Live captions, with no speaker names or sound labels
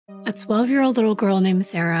A 12-year-old little girl named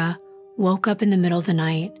Sarah woke up in the middle of the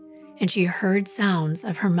night and she heard sounds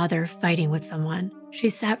of her mother fighting with someone. She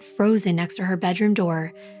sat frozen next to her bedroom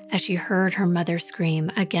door as she heard her mother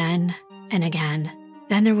scream again and again.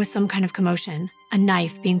 Then there was some kind of commotion, a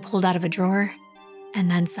knife being pulled out of a drawer,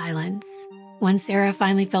 and then silence. When Sarah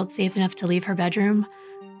finally felt safe enough to leave her bedroom,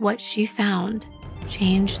 what she found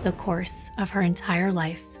changed the course of her entire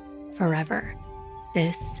life forever.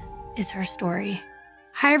 This is her story.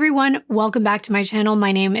 Hi everyone, welcome back to my channel.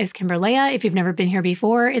 My name is Kimbyrleigha. If you've never been here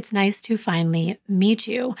before, it's nice to finally meet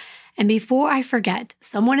you. And before I forget,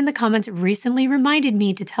 someone in the comments recently reminded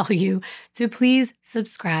me to tell you to please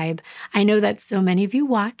subscribe. I know that so many of you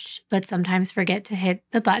watch, but sometimes forget to hit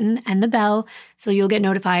the button and the bell so you'll get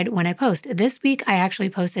notified when I post. This week, I actually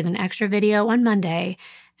posted an extra video on Monday,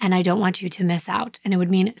 and I don't want you to miss out. And it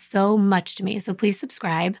would mean so much to me, so please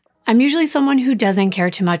subscribe. I'm usually someone who doesn't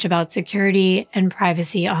care too much about security and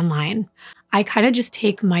privacy online. I kind of just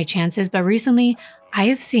take my chances, but recently I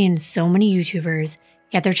have seen so many YouTubers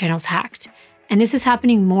get their channels hacked. And this is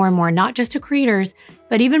happening more and more, not just to creators,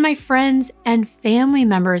 but even my friends and family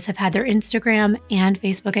members have had their Instagram and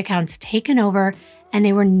Facebook accounts taken over and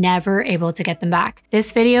they were never able to get them back.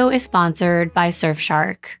 This video is sponsored by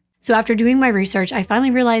Surfshark. So after doing my research, I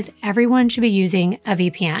finally realized everyone should be using a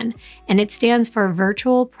VPN, and it stands for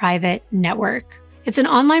Virtual Private Network. It's an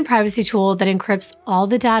online privacy tool that encrypts all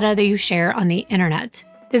the data that you share on the internet.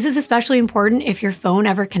 This is especially important if your phone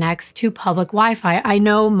ever connects to public Wi-Fi. I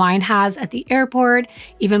know mine has at the airport,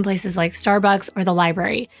 even places like Starbucks or the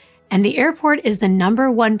library. And the airport is the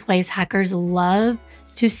 #1 place hackers love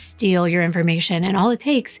to steal your information, and all it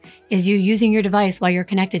takes is you using your device while you're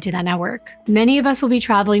connected to that network. Many of us will be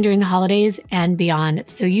traveling during the holidays and beyond,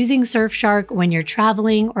 so using Surfshark when you're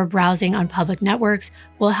traveling or browsing on public networks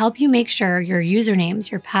will help you make sure your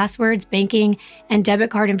usernames, your passwords, banking, and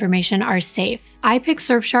debit card information are safe. I picked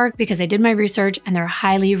Surfshark because I did my research and they're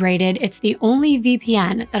highly rated. It's the only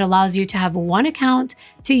VPN that allows you to have one account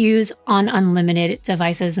to use on unlimited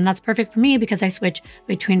devices, and that's perfect for me because I switch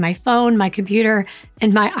between my phone, my computer,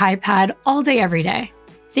 and my iPad all day, every day.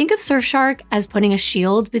 Think of Surfshark as putting a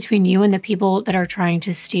shield between you and the people that are trying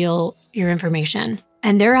to steal your information.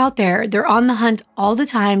 And they're out there, they're on the hunt all the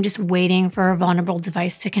time, just waiting for a vulnerable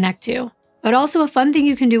device to connect to. But also a fun thing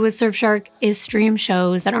you can do with Surfshark is stream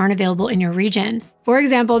shows that aren't available in your region. For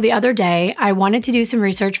example, the other day, I wanted to do some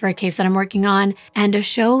research for a case that I'm working on, and a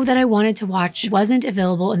show that I wanted to watch wasn't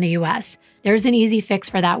available in the US. There's an easy fix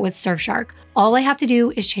for that with Surfshark. All I have to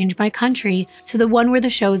do is change my country to the one where the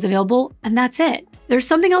show is available, and that's it. There's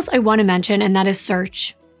something else I want to mention, and that is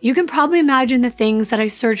search. You can probably imagine the things that I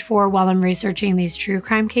search for while I'm researching these true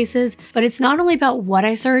crime cases, but it's not only about what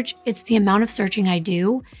I search, it's the amount of searching I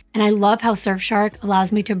do. And I love how Surfshark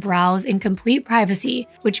allows me to browse in complete privacy,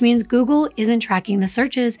 which means Google isn't tracking the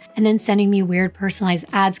searches and then sending me weird personalized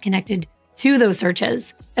ads connected to those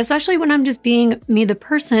searches, especially when I'm just being me, the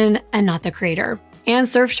person, and not the creator. And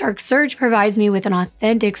Surfshark Search provides me with an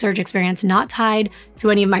authentic search experience not tied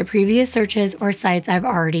to any of my previous searches or sites I've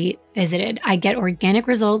already visited. I get organic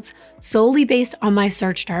results solely based on my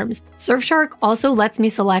search terms. Surfshark also lets me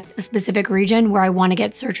select a specific region where I want to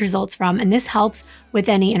get search results from, and this helps with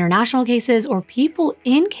any international cases or people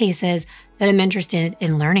in cases that I'm interested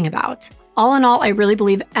in learning about. All in all, I really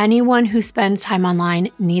believe anyone who spends time online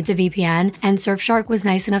needs a VPN, and Surfshark was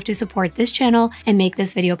nice enough to support this channel and make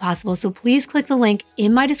this video possible. So please click the link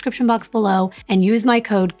in my description box below and use my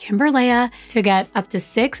code Kimbyrleigha to get up to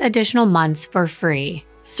 6 additional months for free.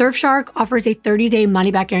 Surfshark offers a 30-day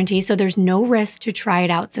money-back guarantee, so there's no risk to try it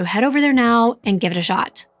out. So head over there now and give it a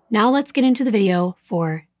shot. Now let's get into the video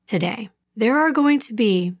for today. There are going to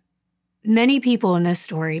be many people in this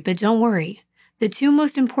story, but don't worry. The two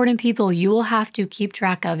most important people you will have to keep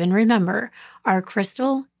track of and remember are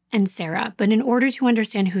Crystal and Sarah. But in order to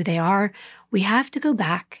understand who they are, we have to go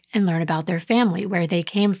back and learn about their family, where they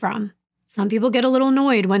came from. Some people get a little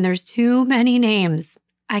annoyed when there's too many names.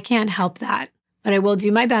 I can't help that, but I will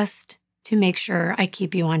do my best to make sure I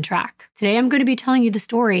keep you on track. Today, I'm going to be telling you the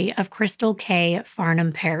story of Crystal K.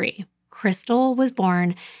 Farnham Perry. Crystal was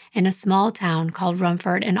born in a small town called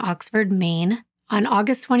Rumford in Oxford, Maine, on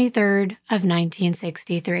August 23rd of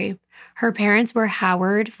 1963. Her parents were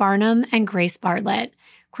Howard Farnham and Grace Bartlett.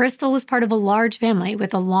 Crystal was part of a large family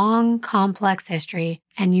with a long, complex history.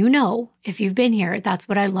 And you know, if you've been here, that's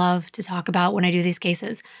what I love to talk about when I do these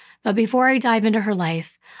cases. But before I dive into her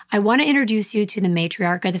life, I want to introduce you to the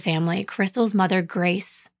matriarch of the family, Crystal's mother,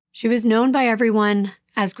 Grace. She was known by everyone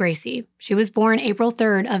as Gracie. She was born April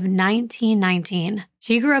 3rd of 1919.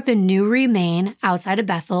 She grew up in Newry, Maine, outside of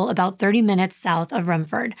Bethel, about 30 minutes south of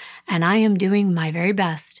Rumford, and I am doing my very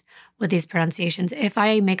best with these pronunciations. If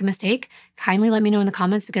I make a mistake, kindly let me know in the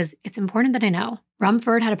comments because it's important that I know.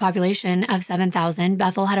 Rumford had a population of 7,000,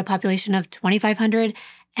 Bethel had a population of 2,500,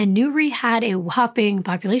 and Newry had a whopping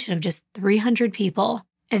population of just 300 people.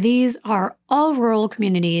 These are all rural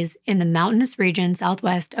communities in the mountainous region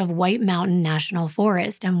southwest of White Mountain National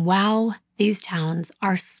Forest, and wow, these towns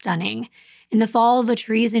are stunning. In the fall, the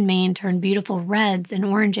trees in Maine turn beautiful reds and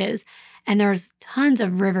oranges, and there's tons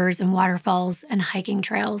of rivers and waterfalls and hiking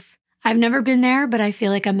trails. I've never been there, but I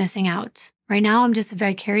feel like I'm missing out. Right now, I'm just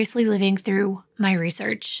vicariously living through my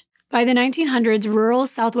research. By the 1900s, rural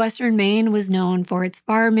southwestern Maine was known for its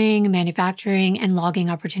farming, manufacturing, and logging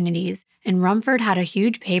opportunities, and Rumford had a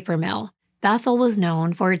huge paper mill. Bethel was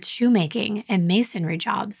known for its shoemaking and masonry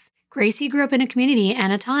jobs. Gracie grew up in a community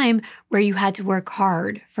and a time where you had to work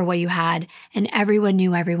hard for what you had, and everyone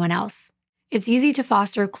knew everyone else. It's easy to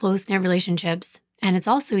foster close-knit relationships, and it's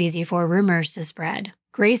also easy for rumors to spread.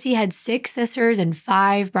 Gracie had 6 sisters and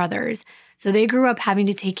 5 brothers, so they grew up having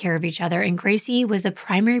to take care of each other, and Gracie was the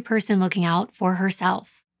primary person looking out for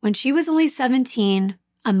herself. When she was only 17,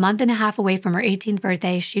 a month and a half away from her 18th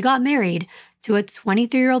birthday, she got married to a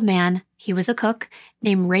 23-year-old man, he was a cook,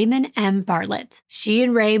 named Raymond M. Bartlett. She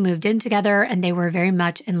and Ray moved in together, and they were very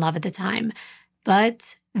much in love at the time.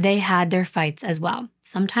 But they had their fights as well.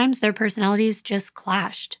 Sometimes their personalities just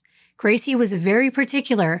clashed. Gracie was very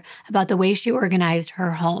particular about the way she organized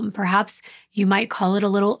her home. Perhaps you might call it a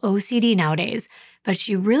little OCD nowadays, but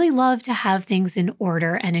she really loved to have things in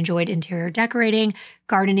order and enjoyed interior decorating,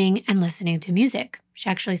 gardening, and listening to music. She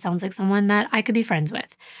actually sounds like someone that I could be friends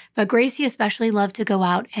with. But Gracie especially loved to go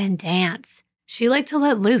out and dance. She liked to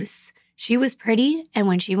let loose. She was pretty, and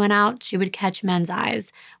when she went out, she would catch men's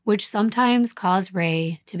eyes, which sometimes caused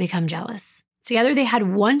Ray to become jealous. Together, they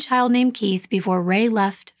had one child named Keith before Ray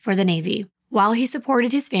left for the Navy. While he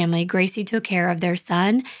supported his family, Gracie took care of their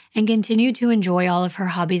son and continued to enjoy all of her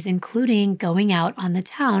hobbies, including going out on the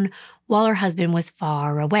town while her husband was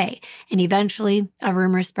far away. And eventually, a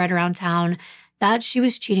rumor spread around town that she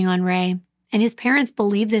was cheating on Ray, and his parents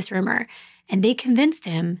believed this rumor, and they convinced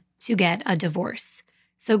him to get a divorce.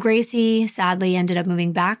 So Gracie sadly ended up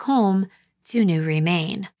moving back home to Newry,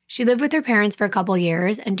 Maine. She lived with her parents for a couple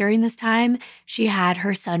years, and during this time, she had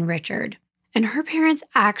her son Richard. And her parents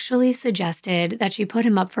actually suggested that she put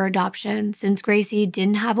him up for adoption since Gracie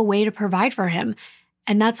didn't have a way to provide for him.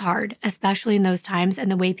 And that's hard, especially in those times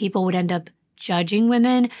and the way people would end up judging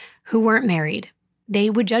women who weren't married. They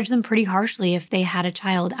would judge them pretty harshly if they had a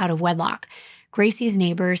child out of wedlock. Gracie's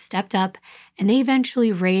neighbors stepped up, and they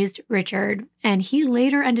eventually raised Richard, and he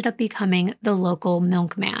later ended up becoming the local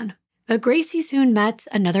milkman. But Gracie soon met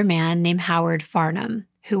another man named Howard Farnham,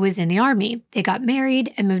 who was in the Army. They got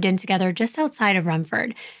married and moved in together just outside of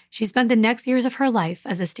Rumford. She spent the next years of her life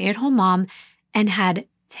as a stay-at-home mom and had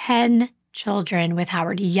 10 children with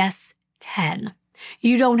Howard. Yes, 10.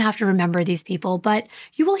 You don't have to remember these people, but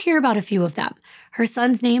you will hear about a few of them. Her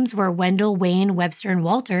sons' names were Wendell, Wayne, Webster, and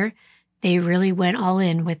Walter. They really went all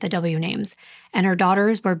in with the W names. And her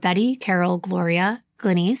daughters were Betty, Carol, Gloria,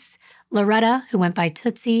 Glenise, Loretta, who went by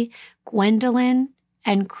Tootsie, Gwendolyn,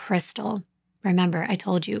 and Crystal. Remember, I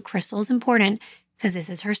told you Crystal is important because this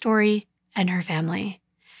is her story and her family.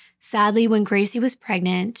 Sadly, when Gracie was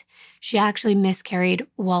pregnant, she actually miscarried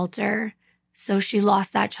Walter, so she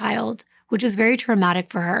lost that child, which was very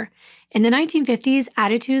traumatic for her. In the 1950s,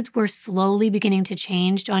 attitudes were slowly beginning to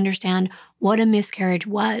change to understand what a miscarriage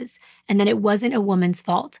was and that it wasn't a woman's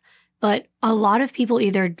fault. But a lot of people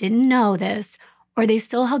either didn't know this or they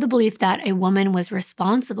still held the belief that a woman was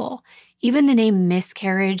responsible. Even the name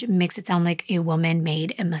miscarriage makes it sound like a woman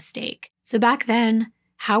made a mistake. So back then,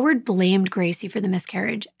 Howard blamed Gracie for the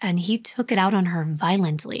miscarriage, and he took it out on her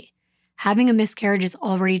violently. Having a miscarriage is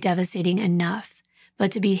already devastating enough,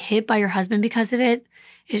 but to be hit by your husband because of it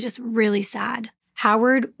is just really sad.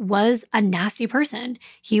 Howard was a nasty person.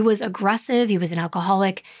 He was aggressive, he was an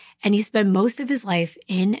alcoholic, and he spent most of his life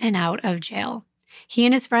in and out of jail. He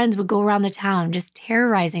and his friends would go around the town just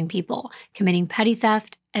terrorizing people, committing petty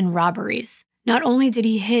theft and robberies. Not only did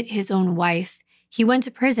he hit his own wife, he went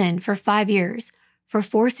to prison for 5 years for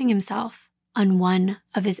forcing himself on one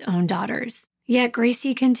of his own daughters. Yet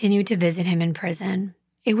Gracie continued to visit him in prison.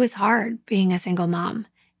 It was hard being a single mom.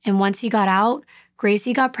 And once he got out,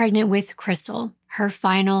 Gracie got pregnant with Crystal, her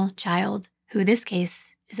final child, who this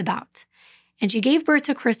case is about. And she gave birth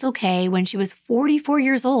to Crystal Kay when she was 44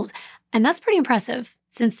 years old. And that's pretty impressive,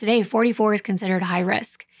 since today 44 is considered high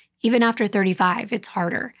risk. Even after 35, it's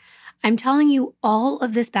harder. I'm telling you all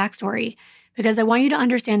of this backstory because I want you to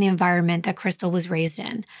understand the environment that Crystal was raised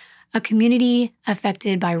in, a community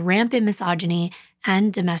affected by rampant misogyny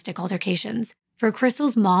and domestic altercations. For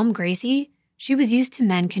Crystal's mom, Gracie, she was used to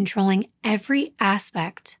men controlling every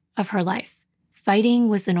aspect of her life. Fighting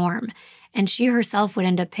was the norm, and she herself would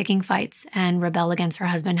end up picking fights and rebel against her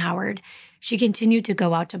husband, Howard. She continued to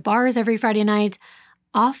go out to bars every Friday night,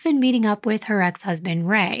 often meeting up with her ex-husband,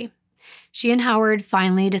 Ray. She and Howard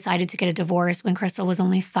finally decided to get a divorce when Crystal was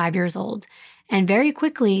only 5 years old. And very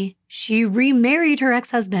quickly, she remarried her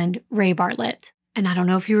ex-husband, Ray Bartlett. And I don't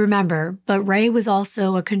know if you remember, but Ray was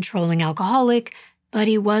also a controlling alcoholic, but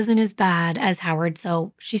he wasn't as bad as Howard,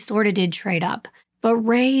 so she sort of did trade up. But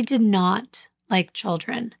Ray did not like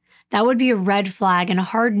children. That would be a red flag and a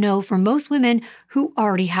hard no for most women who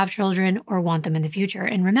already have children or want them in the future.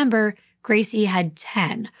 And remember, Gracie had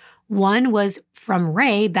 10. One was from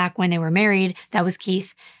Ray back when they were married, that was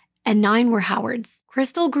Keith, and 9 were Howard's.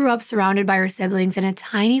 Crystal grew up surrounded by her siblings in a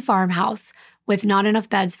tiny farmhouse with not enough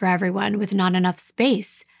beds for everyone, with not enough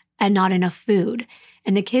space, and not enough food.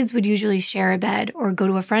 And the kids would usually share a bed or go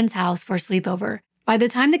to a friend's house for a sleepover. By the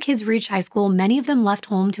time the kids reached high school, many of them left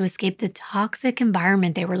home to escape the toxic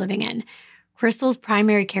environment they were living in. Crystal's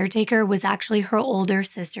primary caretaker was actually her older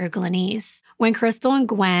sister, Glenise. When Crystal and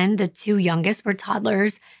Gwen, the 2 youngest, were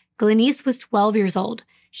toddlers, Glenise was 12 years old.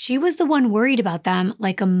 She was the one worried about them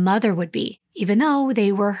like a mother would be, even though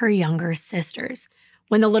they were her younger sisters.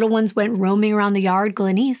 When the little ones went roaming around the yard,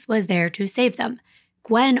 Glenise was there to save them.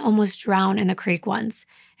 Gwen almost drowned in the creek once,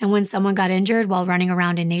 and when someone got injured while running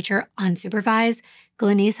around in nature unsupervised,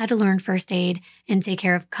 Glenise had to learn first aid and take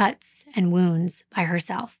care of cuts and wounds by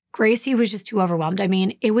herself. Gracie was just too overwhelmed. I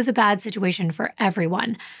mean, it was a bad situation for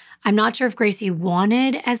everyone. I'm not sure if Gracie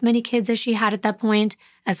wanted as many kids as she had at that point,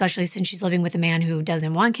 especially since she's living with a man who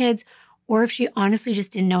doesn't want kids, or if she honestly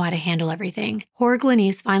just didn't know how to handle everything. Poor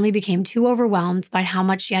Glenise finally became too overwhelmed by how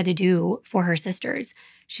much she had to do for her sisters.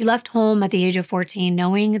 She left home at the age of 14,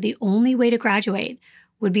 knowing the only way to graduate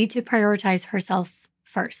would be to prioritize herself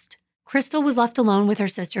first. Crystal was left alone with her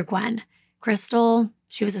sister Gwen. Crystal,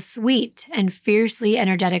 she was a sweet and fiercely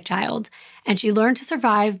energetic child, and she learned to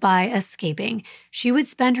survive by escaping. She would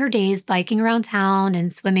spend her days biking around town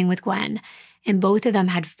and swimming with Gwen, and both of them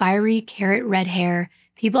had fiery carrot red hair.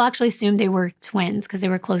 People actually assumed they were twins because they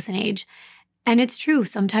were close in age. And it's true,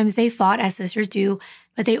 sometimes they fought as sisters do,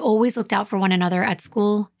 but they always looked out for one another at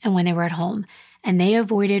school and when they were at home, and they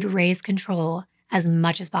avoided Ray's control as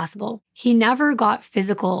much as possible. He never got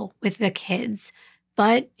physical with the kids,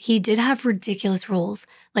 but he did have ridiculous rules,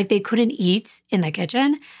 like they couldn't eat in the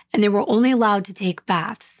kitchen, and they were only allowed to take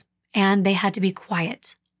baths, and they had to be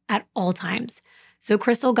quiet at all times. So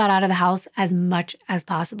Crystal got out of the house as much as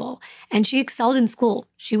possible, and she excelled in school.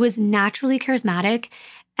 She was naturally charismatic,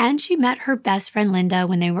 and she met her best friend Linda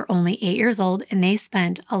when they were only 8 years old, and they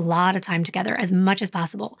spent a lot of time together, as much as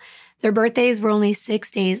possible. Their birthdays were only 6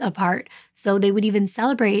 days apart, so they would even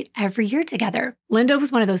celebrate every year together. Linda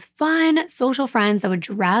was one of those fun social friends that would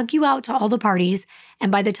drag you out to all the parties,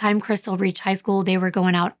 and by the time Crystal reached high school, they were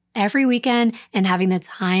going out every weekend and having the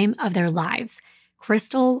time of their lives.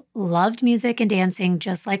 Crystal loved music and dancing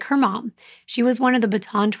just like her mom. She was one of the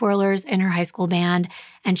baton twirlers in her high school band,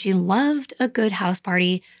 and she loved a good house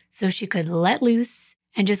party so she could let loose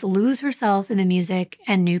and just lose herself in the music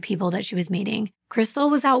and new people that she was meeting. Crystal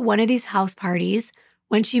was at one of these house parties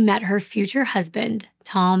when she met her future husband,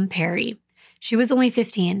 Tom Perry. She was only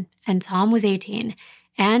 15 and Tom was 18,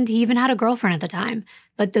 and he even had a girlfriend at the time.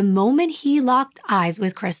 But the moment he locked eyes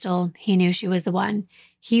with Crystal, he knew she was the one.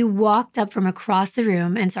 He walked up from across the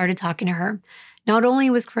room and started talking to her. Not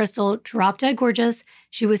only was Crystal drop-dead gorgeous,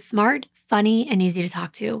 she was smart, funny, and easy to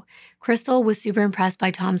talk to. Crystal was super impressed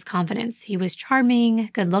by Tom's confidence. He was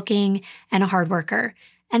charming, good-looking, and a hard worker.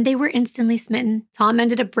 And they were instantly smitten. Tom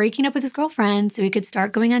ended up breaking up with his girlfriend so he could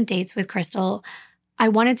start going on dates with Crystal. I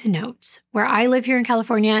wanted to note, where I live here in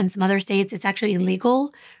California and some other states, it's actually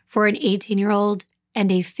illegal for an 18-year-old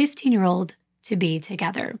and a 15-year-old to be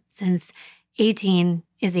together, since 18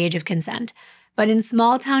 is the age of consent. But in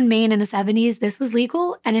small town Maine in the 70s, this was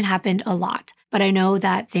legal and it happened a lot. But I know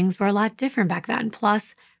that things were a lot different back then.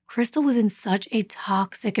 Plus, Crystal was in such a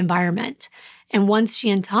toxic environment. And once she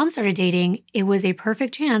and Tom started dating, it was a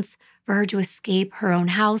perfect chance for her to escape her own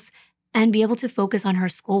house and be able to focus on her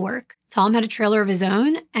schoolwork. Tom had a trailer of his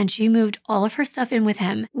own, and she moved all of her stuff in with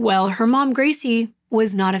him. Well, her mom, Gracie,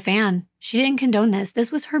 was not a fan. She didn't condone this.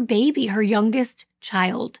 This was her baby, her youngest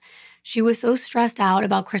child. She was so stressed out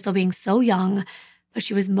about Crystal being so young, but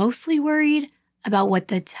she was mostly worried about what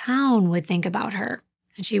the town would think about her.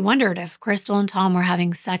 And she wondered if Crystal and Tom were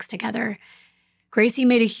having sex together. Gracie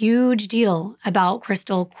made a huge deal about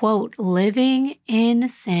Crystal, quote, living in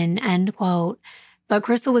sin, end quote. But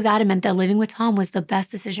Crystal was adamant that living with Tom was the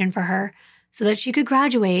best decision for her so that she could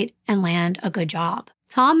graduate and land a good job.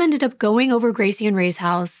 Tom ended up going over Gracie and Ray's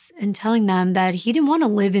house and telling them that he didn't want to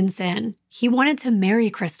live in sin. He wanted to marry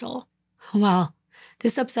Crystal. Well,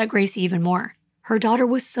 this upset Gracie even more. Her daughter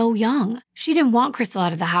was so young. She didn't want Crystal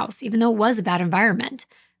out of the house, even though it was a bad environment.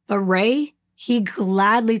 But Ray, he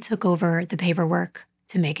gladly took over the paperwork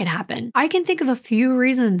to make it happen. I can think of a few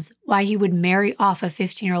reasons why he would marry off a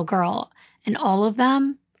 15-year-old girl, and all of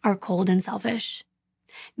them are cold and selfish.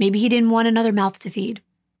 Maybe he didn't want another mouth to feed,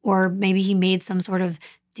 or maybe he made some sort of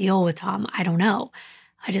deal with Tom. I don't know.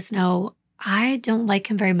 I just know I don't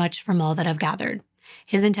like him very much from all that I've gathered.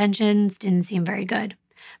 His intentions didn't seem very good,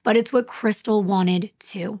 but it's what Crystal wanted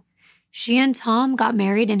too. She and Tom got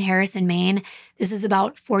married in Harrison, Maine. This is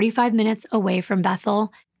about 45 minutes away from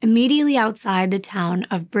Bethel, immediately outside the town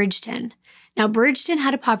of Bridgeton. Now, Bridgeton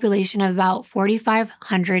had a population of about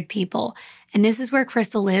 4,500 people, and this is where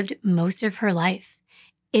Crystal lived most of her life.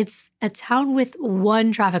 It's a town with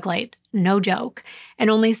one traffic light, no joke, and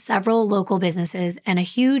only several local businesses and a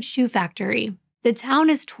huge shoe factory. The town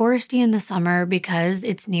is touristy in the summer because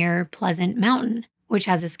it's near Pleasant Mountain, which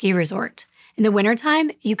has a ski resort. In the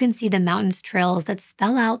wintertime, you can see the mountain's trails that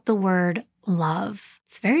spell out the word love.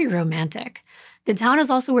 It's very romantic. The town is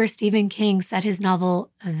also where Stephen King set his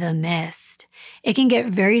novel, The Mist. It can get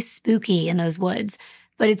very spooky in those woods,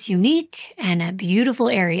 but it's unique and a beautiful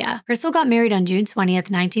area. Crystal got married on June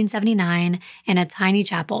 20th, 1979 in a tiny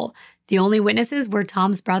chapel. The only witnesses were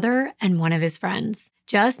Tom's brother and one of his friends.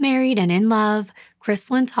 Just married and in love,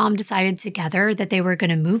 Crystal and Tom decided together that they were going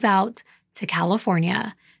to move out to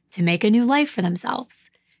California to make a new life for themselves.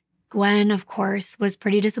 Gwen, of course, was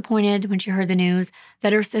pretty disappointed when she heard the news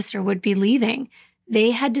that her sister would be leaving.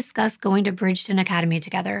 They had discussed going to Bridgeton Academy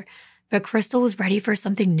together, but Crystal was ready for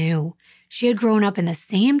something new. She had grown up in the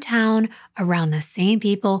same town, around the same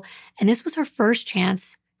people, and this was her first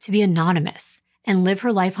chance to be anonymous and live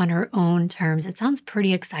her life on her own terms. It sounds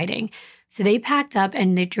pretty exciting. So they packed up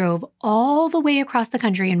and they drove all the way across the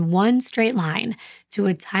country in one straight line to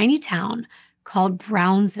a tiny town called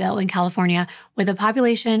Brownsville in California with a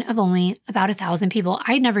population of only about 1,000 people.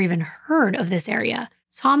 I'd never even heard of this area.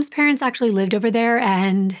 Tom's parents actually lived over there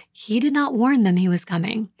and he did not warn them he was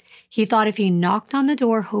coming. He thought if he knocked on the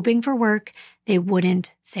door hoping for work, they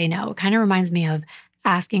wouldn't say no. It kind of reminds me of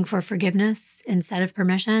asking for forgiveness instead of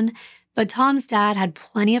permission. But Tom's dad had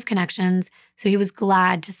plenty of connections, so he was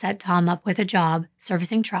glad to set Tom up with a job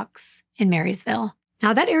servicing trucks in Marysville.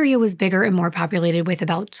 Now, that area was bigger and more populated with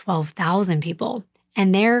about 12,000 people.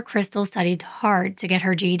 And there, Crystal studied hard to get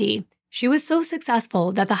her GED. She was so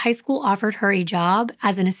successful that the high school offered her a job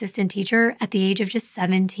as an assistant teacher at the age of just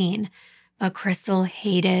 17. But Crystal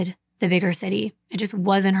hated the bigger city. It just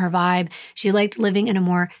wasn't her vibe. She liked living in a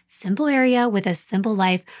more simple area with a simple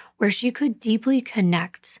life where she could deeply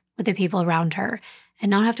connect with the people around her and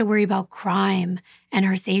not have to worry about crime and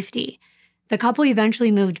her safety. The couple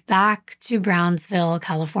eventually moved back to Brownsville,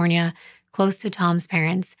 California, close to Tom's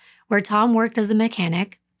parents, where Tom worked as a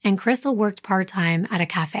mechanic and Crystal worked part-time at a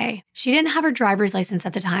cafe. She didn't have her driver's license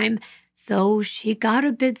at the time, so she got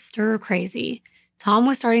a bit stir-crazy. Tom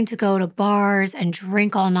was starting to go to bars and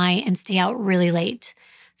drink all night and stay out really late.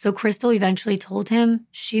 So Crystal eventually told him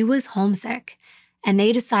she was homesick, and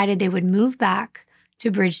they decided they would move back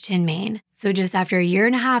to Bridgeton, Maine. So just after a year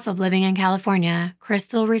and a half of living in California,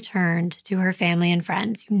 Crystal returned to her family and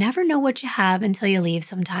friends. You never know what you have until you leave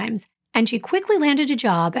sometimes. And she quickly landed a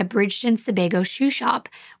job at Bridgeton's Sebago shoe shop,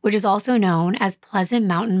 which is also known as Pleasant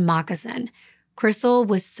Mountain Moccasin. Crystal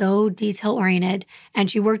was so detail-oriented, and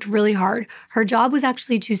she worked really hard. Her job was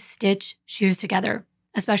actually to stitch shoes together,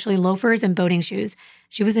 especially loafers and boating shoes.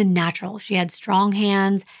 She was a natural. She had strong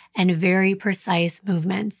hands and very precise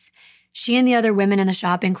movements. She and the other women in the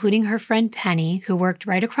shop, including her friend Penny, who worked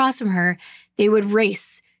right across from her, they would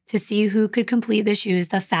race to see who could complete the shoes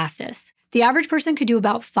the fastest. The average person could do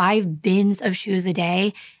about 5 bins of shoes a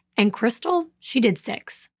day, and Crystal, she did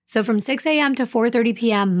 6. So from 6 a.m. to 4:30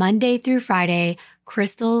 p.m., Monday through Friday,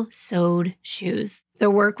 Crystal sewed shoes. The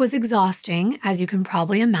work was exhausting, as you can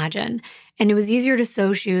probably imagine, and it was easier to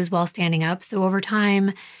sew shoes while standing up. So over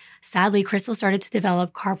time, sadly, Crystal started to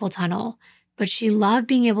develop carpal tunnel. But she loved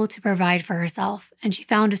being able to provide for herself, and she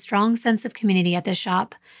found a strong sense of community at this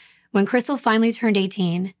shop. When Crystal finally turned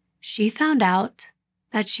 18, she found out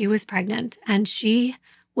that she was pregnant, and she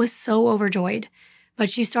was so overjoyed.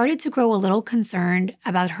 But she started to grow a little concerned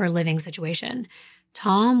about her living situation.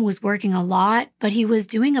 Tom was working a lot, but he was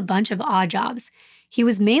doing a bunch of odd jobs. He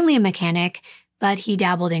was mainly a mechanic, but he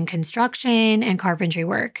dabbled in construction and carpentry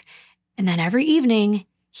work. And then every evening,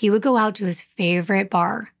 he would go out to his favorite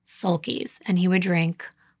bar, Sulky's, and he would drink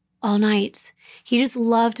all night. He just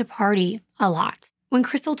loved to party a lot. When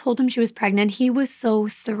Crystal told him she was pregnant, he was so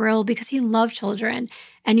thrilled because he loved children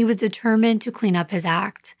and he was determined to clean up his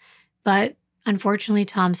act. But unfortunately,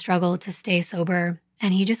 Tom struggled to stay sober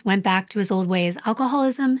and he just went back to his old ways.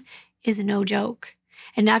 Alcoholism is no joke.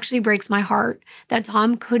 And it actually breaks my heart that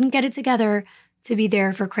Tom couldn't get it together to be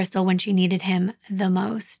there for Crystal when she needed him the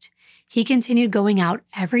most. He continued going out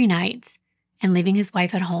every night and leaving his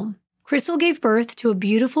wife at home. Crystal gave birth to a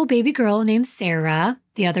beautiful baby girl named Sarah,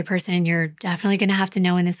 the other person you're definitely going to have to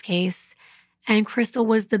know in this case. And Crystal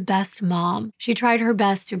was the best mom. She tried her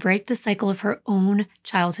best to break the cycle of her own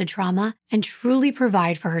childhood trauma and truly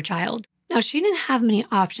provide for her child. Now, she didn't have many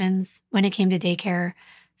options when it came to daycare,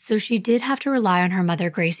 so she did have to rely on her mother,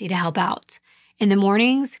 Gracie, to help out. In the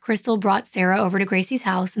mornings, Crystal brought Sarah over to Gracie's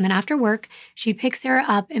house, and then after work, she'd pick Sarah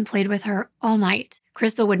up and played with her all night.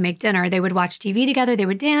 Crystal would make dinner, they would watch TV together, they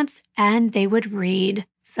would dance, and they would read.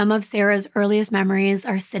 Some of Sarah's earliest memories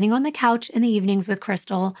are sitting on the couch in the evenings with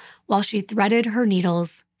Crystal while she threaded her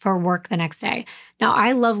needles for work the next day. Now,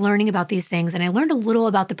 I love learning about these things, and I learned a little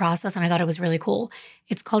about the process, and I thought it was really cool.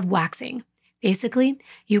 It's called waxing. Basically,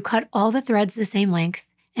 you cut all the threads the same length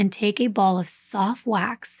and take a ball of soft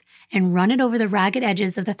wax and run it over the ragged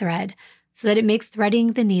edges of the thread so that it makes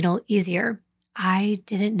threading the needle easier. I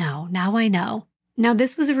didn't know. Now I know. Now,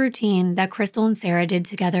 this was a routine that Crystal and Sarah did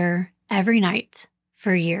together every night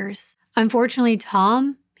for years. Unfortunately,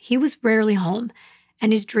 Tom, he was rarely home,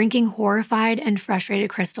 and his drinking horrified and frustrated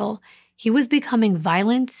Crystal. He was becoming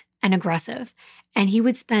violent and aggressive, and he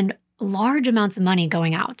would spend large amounts of money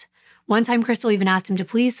going out. One time, Crystal even asked him to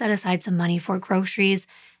please set aside some money for groceries,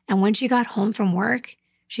 and when she got home from work,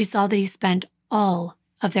 she saw that he spent all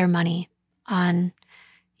of their money on,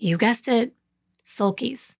 you guessed it,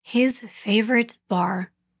 Sulky's, his favorite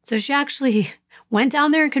bar. So she actually went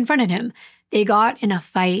down there and confronted him. They got in a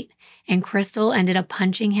fight, and Crystal ended up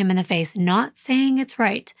punching him in the face, not saying it's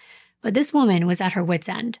right, but this woman was at her wit's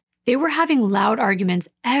end. They were having loud arguments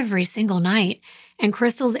every single night, and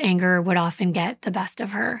Crystal's anger would often get the best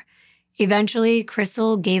of her. Eventually,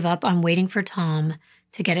 Crystal gave up on waiting for Tom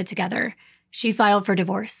to get it together. She filed for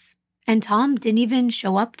divorce, and Tom didn't even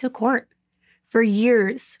show up to court. For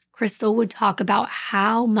years, Crystal would talk about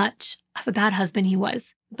how much of a bad husband he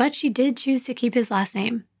was, but she did choose to keep his last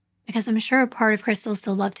name because I'm sure a part of Crystal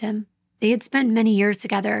still loved him. They had spent many years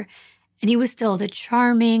together, and he was still the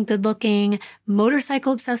charming, good-looking,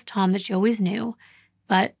 motorcycle-obsessed Tom that she always knew,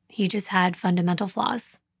 but he just had fundamental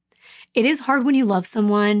flaws. It is hard when you love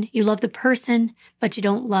someone, you love the person, but you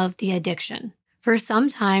don't love the addiction. For some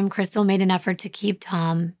time, Crystal made an effort to keep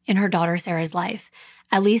Tom in her daughter Sarah's life,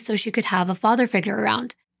 at least so she could have a father figure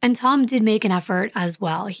around. And Tom did make an effort as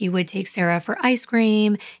well. He would take Sarah for ice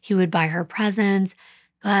cream, he would buy her presents,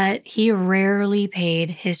 but he rarely paid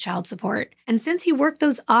his child support. And since he worked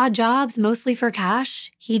those odd jobs, mostly for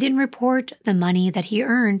cash, he didn't report the money that he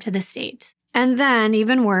earned to the state. And then,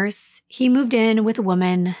 even worse, he moved in with a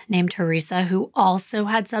woman named Teresa who also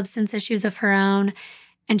had substance issues of her own,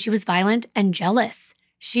 and she was violent and jealous.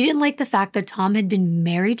 She didn't like the fact that Tom had been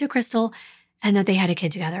married to Crystal and that they had a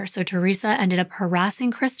kid together. So Teresa ended up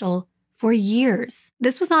harassing Crystal for years.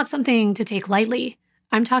 This was not something to take lightly.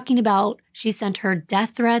 I'm talking about she sent her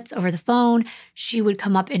death threats over the phone. She would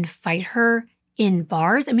come up and fight her in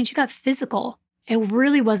bars. I mean, she got physical. It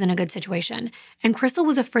really wasn't a good situation. And Crystal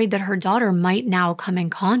was afraid that her daughter might now come in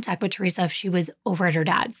contact with Teresa if she was over at her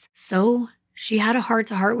dad's. So she had a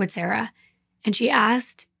heart-to-heart with Sarah, and she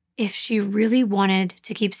asked if she really wanted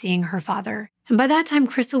to keep seeing her father. And by that time,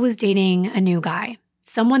 Crystal was dating a new guy,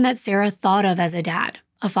 someone that Sarah thought of as a dad,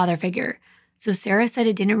 a father figure. So Sarah said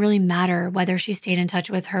it didn't really matter whether she stayed in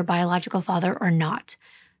touch with her biological father or not.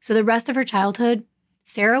 So the rest of her childhood,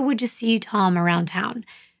 Sarah would just see Tom around town,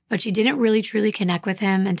 but she didn't really truly connect with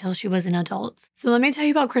him until she was an adult. So let me tell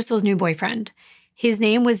you about Crystal's new boyfriend. His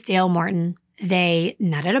name was Dale Morton. They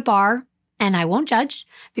met at a bar, and I won't judge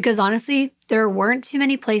because honestly, there weren't too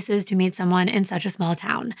many places to meet someone in such a small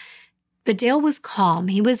town. But Dale was calm.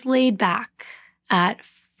 He was laid back at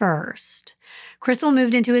first. Crystal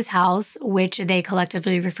moved into his house, which they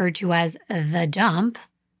collectively referred to as the dump,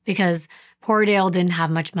 because poor Dale didn't have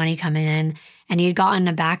much money coming in, and he had gotten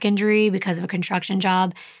a back injury because of a construction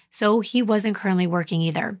job, so he wasn't currently working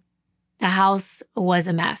either. The house was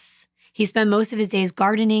a mess. He spent most of his days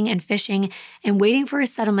gardening and fishing and waiting for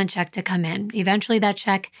his settlement check to come in. Eventually, that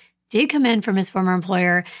check did come in from his former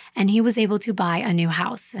employer, and he was able to buy a new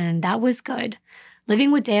house, and that was good.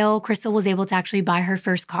 Living with Dale, Crystal was able to actually buy her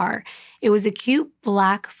first car. It was a cute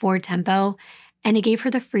black Ford Tempo, and it gave her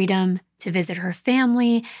the freedom to visit her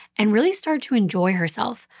family and really start to enjoy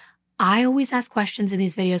herself. I always ask questions in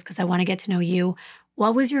these videos because I want to get to know you.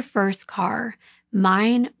 What was your first car?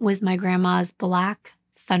 Mine was my grandma's black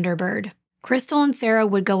Thunderbird. Crystal and Sarah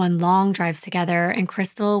would go on long drives together, and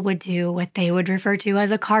Crystal would do what they would refer to as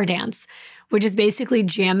a car dance, which is basically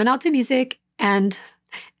jamming out to music and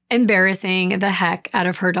embarrassing the heck out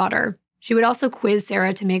of her daughter. She would also quiz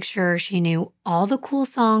Sarah to make sure she knew all the cool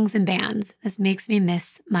songs and bands. This makes me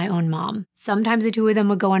miss my own mom. Sometimes the two of them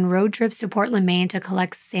would go on road trips to Portland, Maine to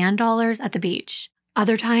collect sand dollars at the beach.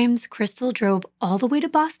 Other times, Crystal drove all the way to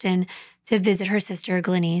Boston to visit her sister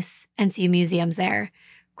Glenise and see museums there.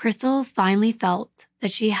 Crystal finally felt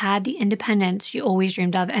that she had the independence she always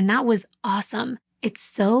dreamed of, and that was awesome. It's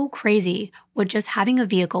so crazy what just having a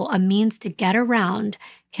vehicle, a means to get around,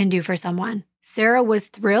 can do for someone. Sarah was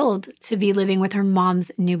thrilled to be living with her mom's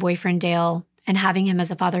new boyfriend, Dale, and having him as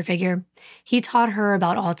a father figure. He taught her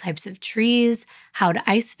about all types of trees, how to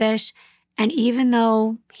ice fish, and even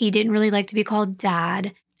though he didn't really like to be called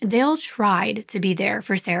dad, Dale tried to be there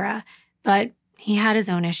for Sarah, but he had his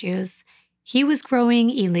own issues. He was growing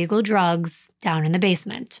illegal drugs down in the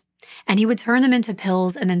basement, and he would turn them into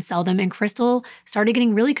pills and then sell them, and Crystal started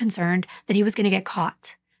getting really concerned that he was going to get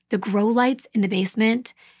caught. The grow lights in the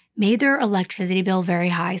basement made their electricity bill very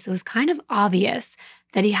high, so it was kind of obvious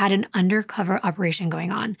that he had an undercover operation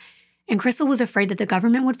going on. And Crystal was afraid that the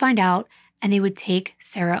government would find out and they would take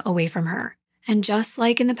Sarah away from her. And just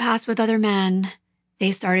like in the past with other men,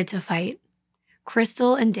 they started to fight.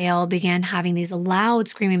 Crystal and Dale began having these loud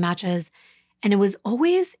screaming matches, and it was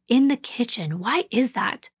always in the kitchen. Why is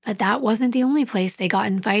that? But that wasn't the only place they got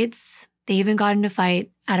in fights. They even got into a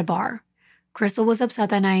fight at a bar. Crystal was upset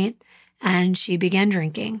that night, and she began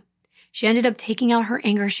drinking. She ended up taking out her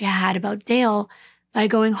anger she had about Dale by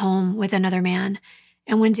going home with another man.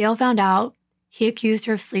 And when Dale found out, he accused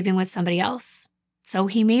her of sleeping with somebody else. So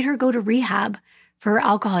he made her go to rehab for her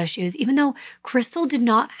alcohol issues, even though Crystal did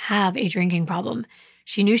not have a drinking problem.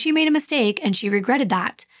 She knew she made a mistake and she regretted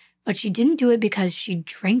that, but she didn't do it because she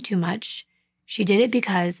drank too much. She did it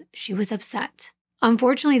because she was upset.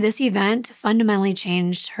 Unfortunately, this event fundamentally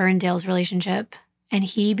changed her and Dale's relationship, and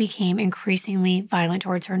he became increasingly violent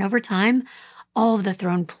towards her. And over time, all of the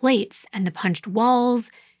thrown plates and the punched walls,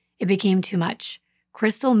 it became too much.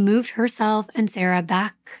 Crystal moved herself and Sarah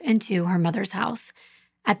back into her mother's house.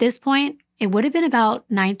 At this point, it would have been about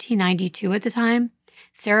 1992 at the time.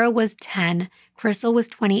 Sarah was 10, Crystal was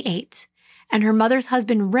 28. And her mother's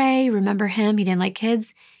husband, Ray, remember him? He didn't like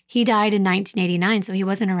kids. He died in 1989, so he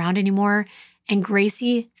wasn't around anymore. And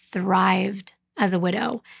Gracie thrived as a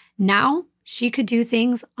widow. Now, she could do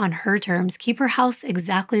things on her terms, keep her house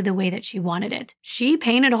exactly the way that she wanted it. She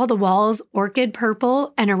painted all the walls orchid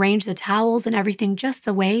purple and arranged the towels and everything just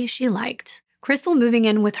the way she liked. Crystal moving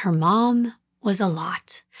in with her mom was a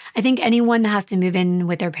lot. I think anyone that has to move in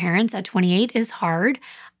with their parents at 28 is hard.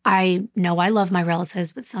 I know I love my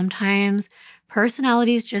relatives, but sometimes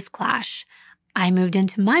personalities just clash. I moved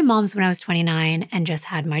into my mom's when I was 29 and just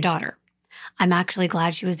had my daughter. I'm actually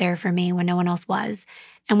glad she was there for me when no one else was.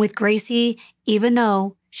 And with Gracie, even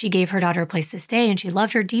though she gave her daughter a place to stay and she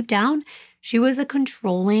loved her deep down, she was a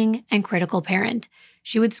controlling and critical parent.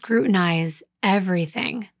 She would scrutinize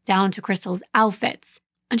everything, down to Crystal's outfits.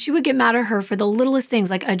 And she would get mad at her for the littlest things,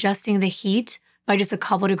 like adjusting the heat by just a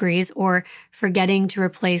couple degrees or forgetting to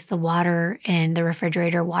replace the water in the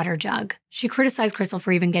refrigerator water jug. She criticized Crystal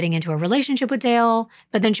for even getting into a relationship with Dale,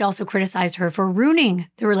 but then she also criticized her for ruining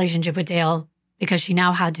the relationship with Dale because she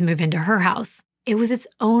now had to move into her house. It was its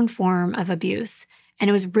own form of abuse, and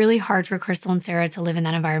it was really hard for Crystal and Sarah to live in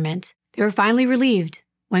that environment. They were finally relieved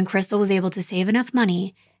when Crystal was able to save enough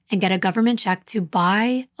money and get a government check to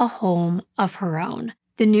buy a home of her own.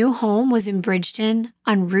 The new home was in Bridgeton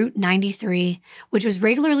on Route 93, which was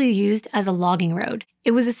regularly used as a logging road.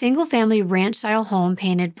 It was a single-family ranch-style home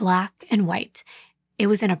painted black and white. It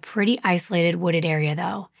was in a pretty isolated wooded area,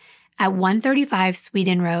 though, at 135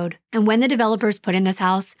 Sweden Road. And when the developers put in this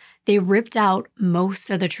house, they ripped out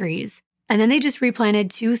most of the trees. And then they just replanted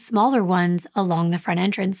 2 smaller ones along the front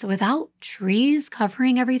entrance. So without trees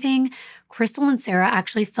covering everything, Crystal and Sarah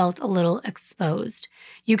actually felt a little exposed.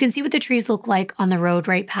 You can see what the trees look like on the road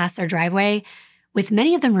right past their driveway. With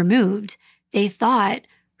many of them removed, they thought,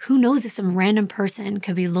 who knows if some random person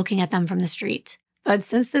could be looking at them from the street. But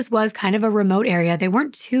since this was kind of a remote area, they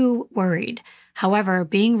weren't too worried. However,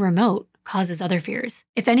 being remote causes other fears.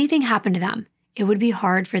 If anything happened to them, it would be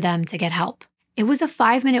hard for them to get help. It was a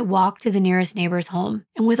 5-minute walk to the nearest neighbor's home.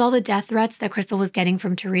 And with all the death threats that Crystal was getting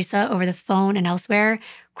from Teresa over the phone and elsewhere,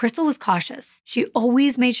 Crystal was cautious. She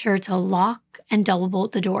always made sure to lock and double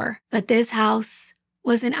bolt the door. But this house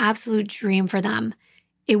was an absolute dream for them.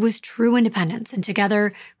 It was true independence, and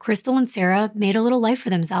together, Crystal and Sarah made a little life for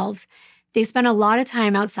themselves. They spent a lot of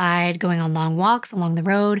time outside, going on long walks along the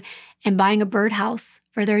road, and buying a birdhouse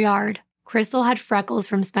for their yard. Crystal had freckles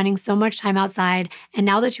from spending so much time outside, and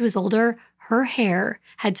now that she was older, her hair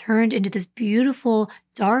had turned into this beautiful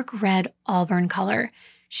dark red auburn color.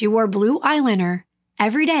 She wore blue eyeliner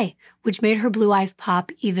every day, which made her blue eyes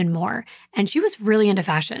pop even more. And she was really into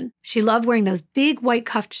fashion. She loved wearing those big white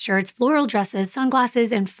cuffed shirts, floral dresses,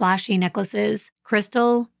 sunglasses, and flashy necklaces.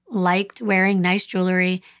 Crystal liked wearing nice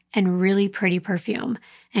jewelry and really pretty perfume,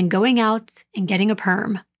 and going out and getting a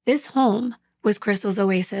perm. This home was Crystal's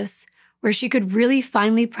oasis, where she could really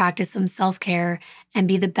finally practice some self-care and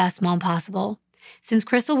be the best mom possible. Since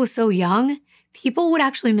Crystal was so young, people would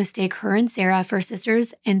actually mistake her and Sarah for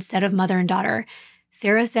sisters instead of mother and daughter.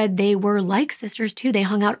 Sarah said they were like sisters too. They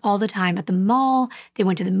hung out all the time at the mall. They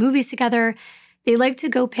went to the movies together. They liked to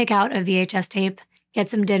go pick out a VHS tape, get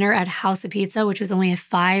some dinner at House of Pizza, which was only a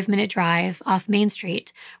 5-minute drive off Main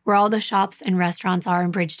Street, where all the shops and restaurants are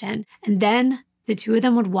in Bridgeton. And then the two of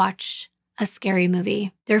them would watch a scary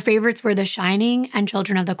movie. Their favorites were The Shining and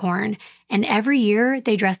Children of the Corn, and every year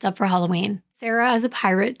they dressed up for Halloween. Sarah as a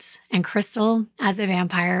pirate and Crystal as a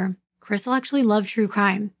vampire. Crystal actually loved true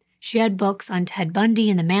crime. She had books on Ted Bundy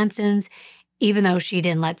and the Mansons, even though she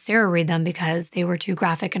didn't let Sarah read them because they were too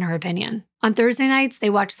graphic in her opinion. On Thursday nights, they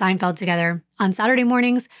watched Seinfeld together. On Saturday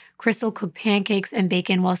mornings, Crystal cooked pancakes and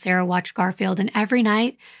bacon while Sarah watched Garfield, and every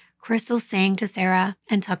night, Crystal sang to Sarah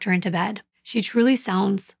and tucked her into bed. She truly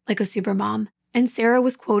sounds like a super mom. And Sarah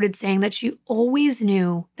was quoted saying that she always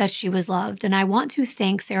knew that she was loved. And I want to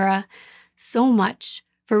thank Sarah so much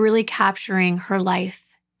for really capturing her life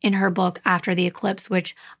in her book After the Eclipse,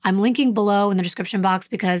 which I'm linking below in the description box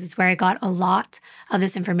because it's where I got a lot of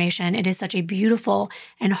this information. It is such a beautiful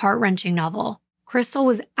and heart-wrenching novel. Crystal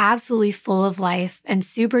was absolutely full of life and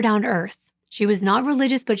super down to earth. She was not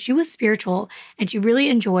religious, but she was spiritual, and she really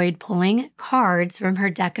enjoyed pulling cards from her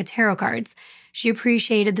deck of tarot cards. She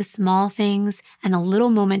appreciated the small things and the little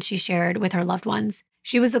moments she shared with her loved ones.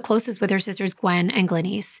 She was the closest with her sisters Gwen and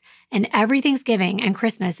Glenise, and every Thanksgiving and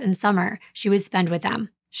Christmas and summer she would spend with them.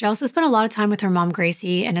 She also spent a lot of time with her mom,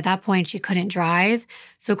 Gracie, and at that point she couldn't drive,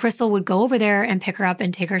 so Crystal would go over there and pick her up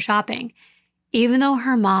and take her shopping. Even though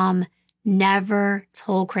her mom never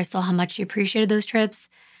told Crystal how much she appreciated those trips,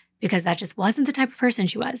 because that just wasn't the type of person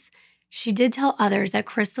she was, she did tell others that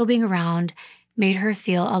Crystal being around made her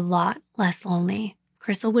feel a lot less lonely.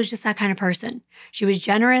 Crystal was just that kind of person. She was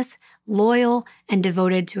generous, loyal, and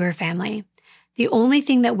devoted to her family. The only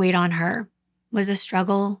thing that weighed on her was a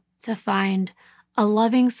struggle to find a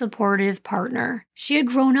loving, supportive partner. She had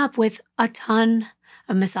grown up with a ton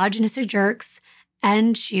of misogynistic jerks,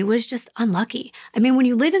 and she was just unlucky. I mean, when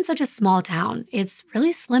you live in such a small town, it's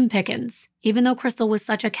really slim pickings. Even though Crystal was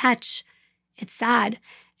such a catch, it's sad.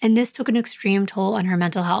 And this took an extreme toll on her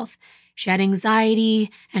mental health. She had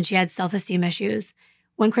anxiety and she had self-esteem issues.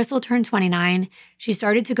 When Crystal turned 29, she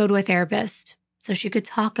started to go to a therapist so she could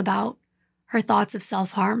talk about her thoughts of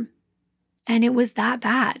self-harm. And it was that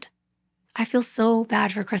bad. I feel so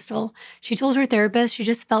bad for Crystal. She told her therapist she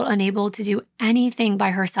just felt unable to do anything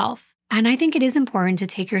by herself. And I think it is important to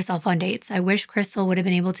take yourself on dates. I wish Crystal would have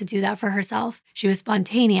been able to do that for herself. She was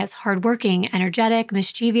spontaneous, hardworking, energetic,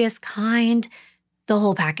 mischievous, kind, the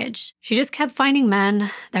whole package. She just kept finding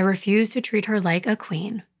men that refused to treat her like a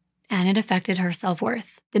queen, and it affected her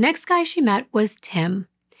self-worth. The next guy she met was Tim.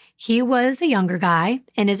 He was a younger guy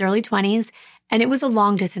in his early 20s, and it was a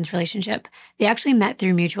long-distance relationship. They actually met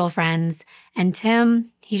through mutual friends, and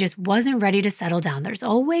Tim, he just wasn't ready to settle down. There's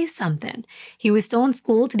always something. He was still in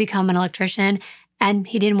school to become an electrician, and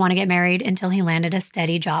he didn't want to get married until he landed a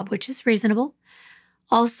steady job, which is reasonable.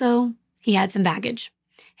 Also, he had some baggage.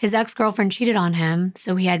 His ex-girlfriend cheated on him,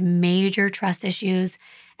 so he had major trust issues,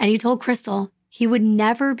 and he told Crystal he would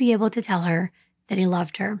never be able to tell her that he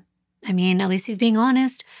loved her. I mean, at least he's being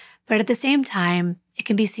honest, but at the same time, it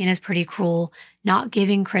can be seen as pretty cruel not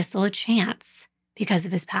giving Crystal a chance because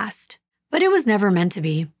of his past. But it was never meant to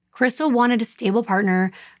be. Crystal wanted a stable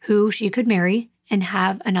partner who she could marry and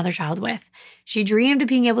have another child with. She dreamed of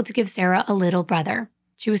being able to give Sarah a little brother.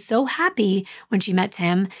 She was so happy when she met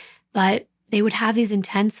Tim, but they would have these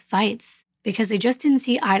intense fights because they just didn't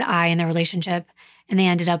see eye to eye in their relationship, and they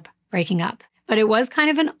ended up breaking up. But it was kind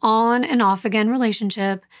of an on and off again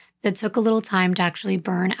relationship that took a little time to actually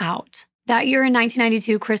burn out. That year in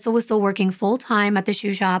 1992, Crystal was still working full-time at the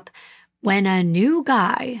shoe shop, when a new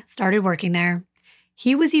guy started working there.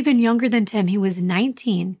 He was even younger than Tim. He was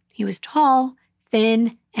 19. He was tall,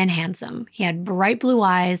 thin, and handsome. He had bright blue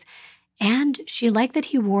eyes, and she liked that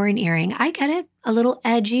he wore an earring. I get it. A little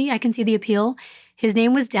edgy. I can see the appeal. His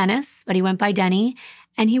name was Dennis, but he went by Denny,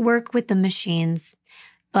 and he worked with the machines.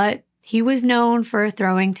 But he was known for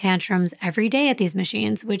throwing tantrums every day at these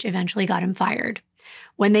machines, which eventually got him fired.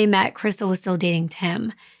 When they met, Crystal was still dating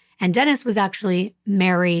Tim, and Dennis was actually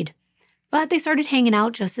married. But they started hanging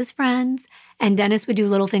out just as friends, and Dennis would do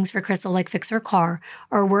little things for Crystal like fix her car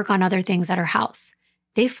or work on other things at her house.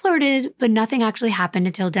 They flirted, but nothing actually happened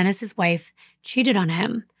until Dennis's wife cheated on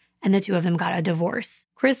him, and the two of them got a divorce.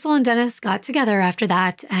 Crystal and Dennis got together after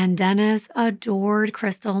that, and Dennis adored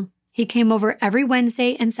Crystal. He came over every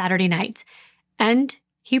Wednesday and Saturday night, and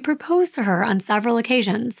he proposed to her on several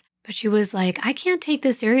occasions. But she was like, I can't take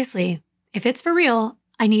this seriously. If it's for real,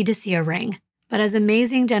 I need to see a ring. But as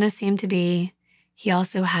amazing Dennis seemed to be, he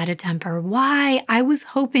also had a temper. Why? I was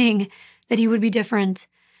hoping that he would be different.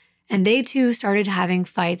 And they two started having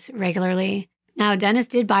fights regularly. Now, Dennis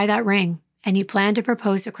did buy that ring, and he planned to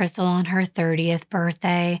propose to Crystal on her 30th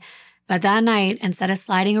birthday. But that night, instead of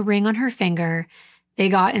sliding a ring on her finger, they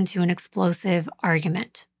got into an explosive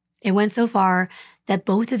argument. It went so far that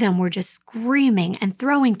both of them were just screaming and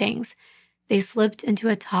throwing things. They slipped into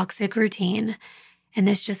a toxic routine, and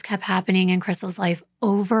this just kept happening in Crystal's life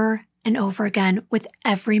over and over again with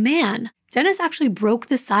every man. Dennis actually broke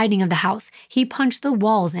the siding of the house. He punched the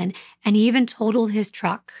walls in, and he even totaled his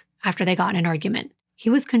truck after they got in an argument. He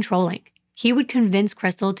was controlling. He would convince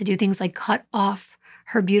Crystal to do things like cut off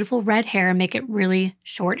her beautiful red hair and make it really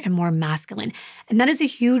short and more masculine. And that is a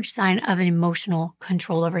huge sign of an emotional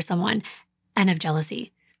control over someone and of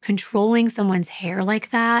jealousy. Controlling someone's hair like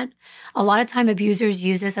that, a lot of time abusers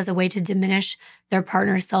use this as a way to diminish their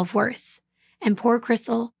partner's self-worth. And poor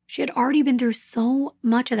Crystal, she had already been through so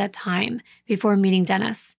much at that time before meeting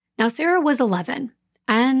Dennis. Now, Sarah was 11,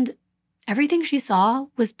 and everything she saw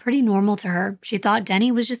was pretty normal to her. She thought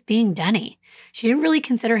Denny was just being Denny. She didn't really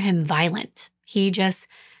consider him violent. He just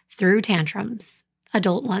threw tantrums,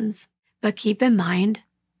 adult ones. But keep in mind,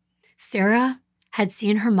 Sarah had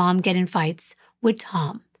seen her mom get in fights with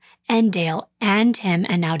Tom and Dale and Tim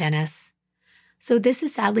and now Dennis. So this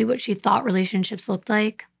is sadly what she thought relationships looked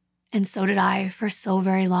like. And so did I for so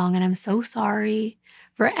very long. And I'm so sorry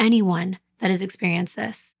for anyone that has experienced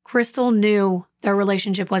this. Crystal knew their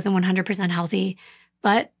relationship wasn't 100% healthy,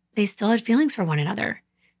 but they still had feelings for one another.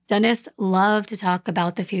 Dennis loved to talk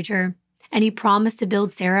about the future, and he promised to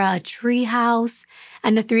build Sarah a tree house,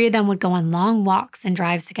 and the three of them would go on long walks and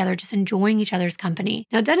drives together, just enjoying each other's company.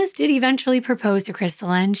 Now, Dennis did eventually propose to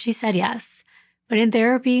Crystal, and she said yes. But in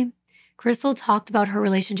therapy, Crystal talked about her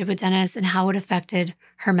relationship with Dennis and how it affected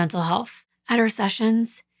her mental health. At her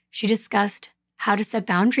sessions, she discussed how to set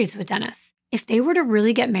boundaries with Dennis. If they were to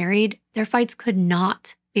really get married, their fights could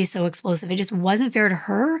not be so explosive. It just wasn't fair to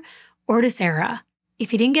her or to Sarah.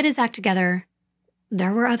 If he didn't get his act together,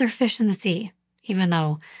 there were other fish in the sea, even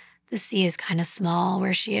though the sea is kind of small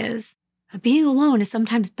where she is. But being alone is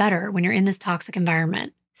sometimes better when you're in this toxic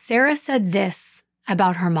environment. Sarah said this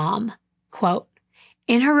about her mom, quote,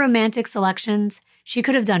 "In her romantic selections, she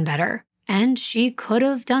could have done better, and she could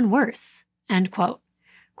have done worse," end quote.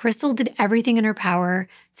 Crystal did everything in her power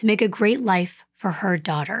to make a great life for her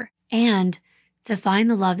daughter and to find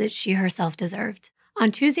the love that she herself deserved.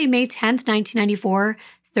 On Tuesday, May 10th, 1994,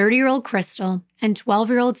 30-year-old Crystal and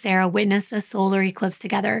 12-year-old Sarah witnessed a solar eclipse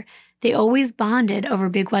together. They always bonded over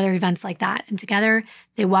big weather events like that, and together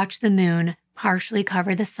they watched the moon partially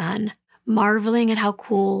cover the sun, marveling at how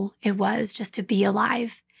cool it was just to be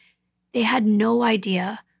alive. They had no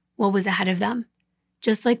idea what was ahead of them.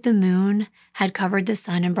 Just like the moon had covered the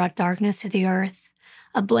sun and brought darkness to the earth,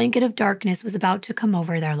 a blanket of darkness was about to come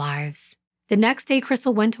over their lives. The next day,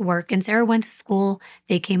 Crystal went to work and Sarah went to school.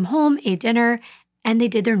 They came home, ate dinner, and they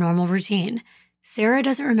did their normal routine. Sarah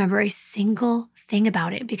doesn't remember a single thing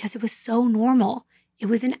about it because it was so normal. It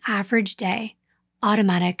was an average day,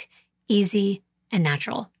 automatic, easy, and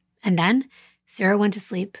natural. And then Sarah went to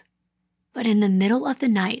sleep. But in the middle of the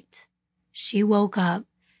night, she woke up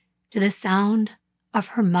to the sound of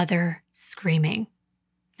her mother screaming.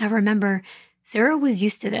 Now remember, Sarah was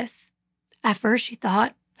used to this. At first, she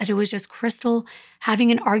thought that it was just Crystal having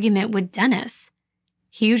an argument with Dennis.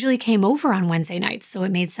 He usually came over on Wednesday nights, so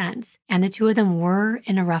it made sense. And the two of them were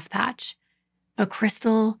in a rough patch. But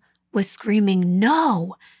Crystal was screaming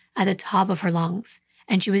no at the top of her lungs.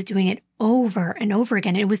 And she was doing it over and over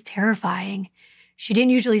again. It was terrifying. She didn't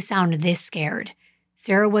usually sound this scared.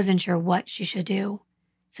 Sarah wasn't sure what she should do.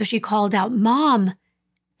 So she called out, "Mom!"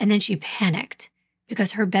 And then she panicked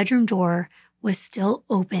because her bedroom door was still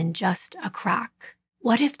open just a crack.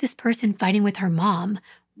 What if this person fighting with her mom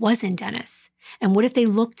wasn't Dennis? And what if they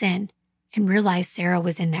looked in and realized Sarah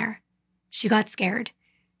was in there? She got scared.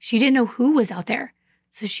 She didn't know who was out there,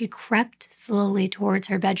 so she crept slowly towards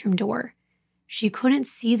her bedroom door. She couldn't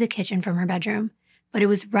see the kitchen from her bedroom, but it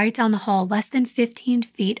was right down the hall, less than 15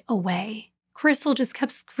 feet away. Crystal just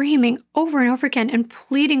kept screaming over and over again and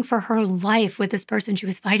pleading for her life with this person she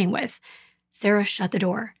was fighting with. Sarah shut the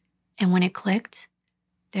door, and when it clicked,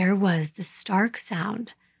 there was the stark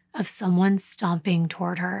sound of someone stomping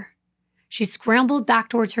toward her. She scrambled back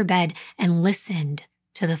towards her bed and listened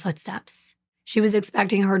to the footsteps. She was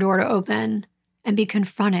expecting her door to open and be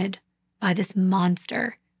confronted by this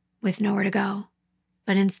monster with nowhere to go.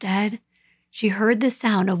 But instead, she heard the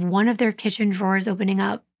sound of one of their kitchen drawers opening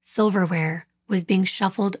up. Silverware was being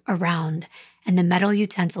shuffled around, and the metal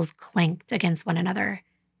utensils clanked against one another.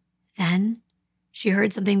 Then, she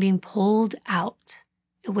heard something being pulled out.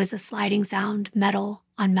 It was a sliding sound, metal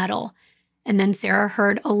on metal. And then Sarah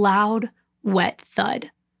heard a loud, wet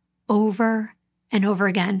thud over and over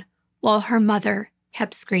again while her mother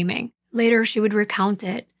kept screaming. Later, she would recount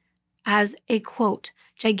it as a, quote,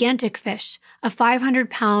 gigantic fish, a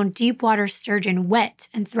 500-pound deep-water sturgeon wet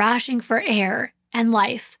and thrashing for air and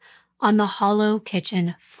life on the hollow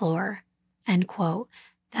kitchen floor, end quote.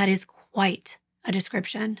 That is quite a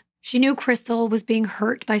description. She knew Crystal was being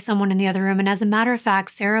hurt by someone in the other room, and as a matter of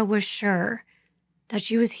fact, Sarah was sure that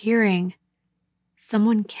she was hearing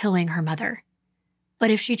someone killing her mother.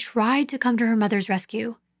 But if she tried to come to her mother's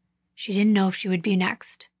rescue, she didn't know if she would be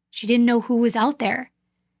next. She didn't know who was out there.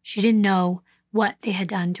 She didn't know what they had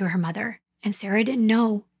done to her mother. And Sarah didn't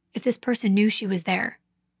know if this person knew she was there.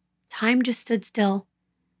 Time just stood still.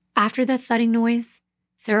 After the thudding noise,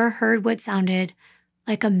 Sarah heard what sounded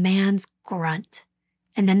like a man's grunt,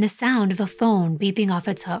 and then the sound of a phone beeping off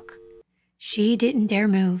its hook. She didn't dare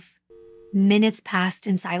move. Minutes passed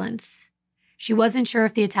in silence. She wasn't sure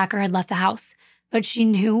if the attacker had left the house, but she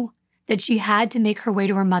knew that she had to make her way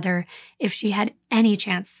to her mother if she had any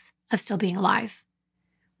chance of still being alive.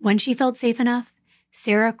 When she felt safe enough,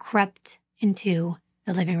 Sarah crept into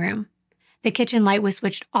the living room. The kitchen light was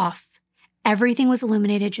switched off. Everything was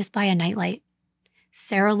illuminated just by a nightlight.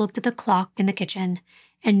 Sarah looked at the clock in the kitchen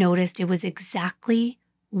and noticed it was exactly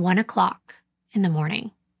 1 o'clock in the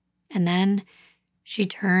morning. And then she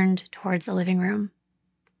turned towards the living room.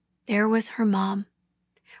 There was her mom,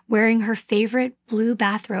 wearing her favorite blue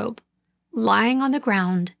bathrobe, lying on the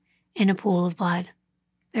ground in a pool of blood.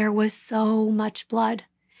 There was so much blood.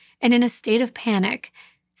 And in a state of panic,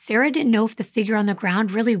 Sarah didn't know if the figure on the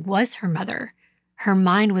ground really was her mother. Her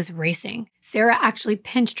mind was racing. Sarah actually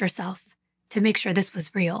pinched herself to make sure this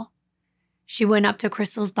was real. She went up to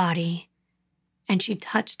Crystal's body and she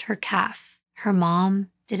touched her calf. Her mom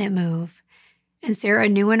didn't move. And Sarah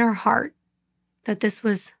knew in her heart that this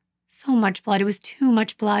was so much blood. It was too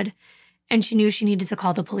much blood. And she knew she needed to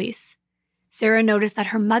call the police. Sarah noticed that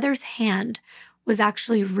her mother's hand was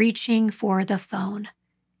actually reaching for the phone.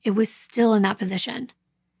 It was still in that position.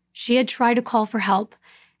 She had tried to call for help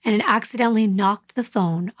and had accidentally knocked the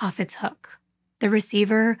phone off its hook. The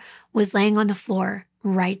receiver was laying on the floor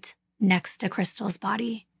right next to Crystal's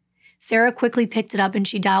body. Sarah quickly picked it up and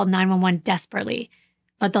she dialed 911 desperately,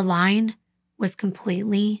 but the line was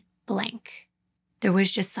completely blank. There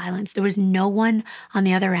was just silence. There was no one on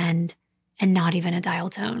the other end and not even a dial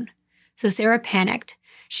tone. So Sarah panicked.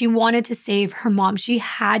 She wanted to save her mom. She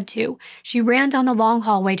had to. She ran down the long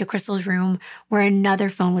hallway to Crystal's room where another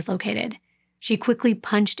phone was located. She quickly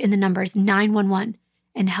punched in the numbers 911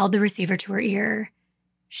 and held the receiver to her ear.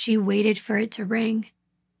 She waited for it to ring,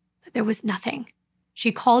 but there was nothing.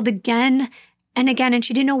 She called again and again, and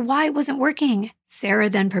she didn't know why it wasn't working. Sarah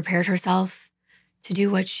then prepared herself to do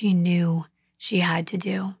what she knew she had to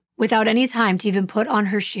do. Without any time to even put on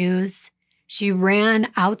her shoes, she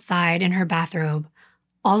ran outside in her bathrobe,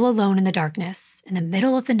 all alone in the darkness, in the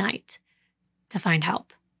middle of the night, to find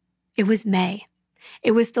help. It was May.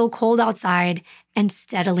 It was still cold outside and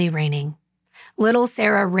steadily raining. Little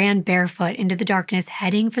Sarah ran barefoot into the darkness,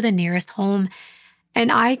 heading for the nearest home.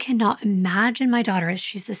 And I cannot imagine my daughter,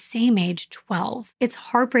 she's the same age, 12. It's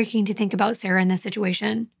heartbreaking to think about Sarah in this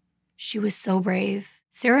situation. She was so brave.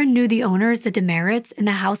 Sarah knew the owners, the Demerits, in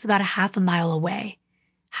the house about a half a mile away.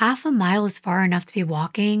 Half a mile is far enough to be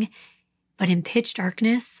walking, but in pitch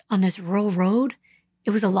darkness on this rural road,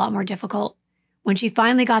 it was a lot more difficult. When she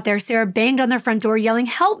finally got there, Sarah banged on their front door, yelling,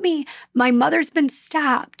 "Help me! My mother's been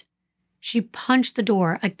stabbed." She punched the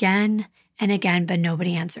door again and again, but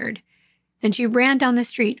nobody answered. Then she ran down the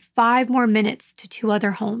street 5 more minutes to 2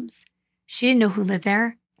 other homes. She didn't know who lived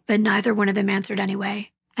there, but neither one of them answered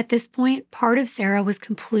anyway. At this point, part of Sarah was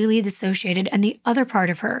completely dissociated, and the other part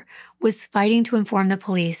of her was fighting to inform the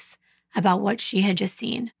police about what she had just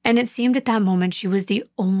seen. And it seemed at that moment she was the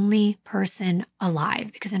only person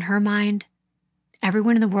alive, because in her mind,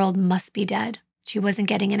 everyone in the world must be dead. She wasn't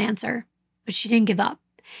getting an answer, but she didn't give up.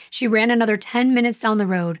 She ran another 10 minutes down the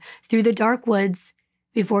road through the dark woods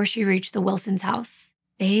before she reached the Wilsons' house.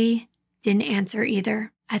 They didn't answer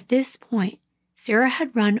either. At this point, Sarah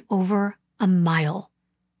had run over a mile,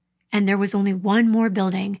 and there was only one more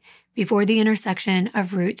building before the intersection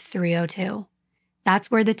of Route 302. That's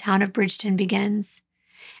where the town of Bridgeton begins.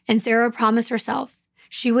 And Sarah promised herself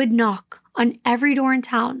she would knock on every door in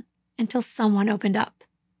town until someone opened up.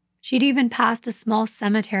 She'd even passed a small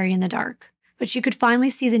cemetery in the dark, but she could finally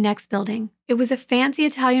see the next building. It was a fancy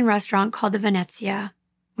Italian restaurant called the Venezia,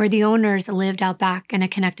 where the owners lived out back in a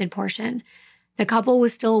connected portion. The couple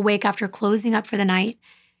was still awake after closing up for the night,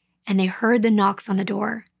 and they heard the knocks on the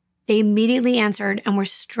door. They immediately answered and were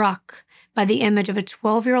struck by the image of a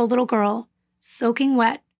 12-year-old little girl, soaking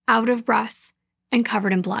wet, out of breath, and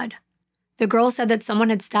covered in blood. The girl said that someone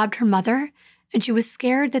had stabbed her mother, and she was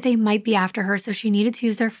scared that they might be after her, so she needed to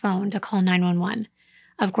use their phone to call 911.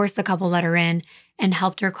 Of course, the couple let her in and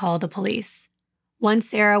helped her call the police. Once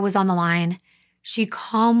Sarah was on the line, she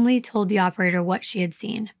calmly told the operator what she had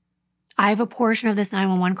seen. I have a portion of this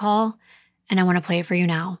 911 call, and I want to play it for you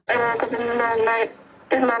now. I woke up in the middle of the night,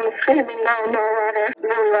 and Mom was screaming, no water,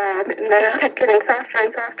 no lab, and then it kept getting faster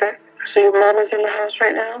and faster. So your mom is in the house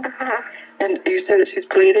right now? Uh-huh. And you said that she's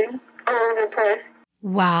bleeding? All over the place.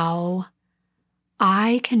 Wow.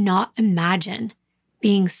 I cannot imagine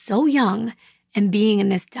being so young and being in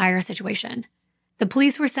this dire situation. The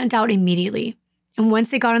police were sent out immediately, and once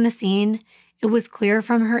they got on the scene, it was clear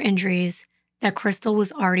from her injuries that Crystal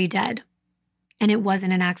was already dead. And it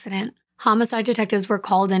wasn't an accident. Homicide detectives were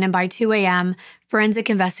called in, and by 2 a.m., forensic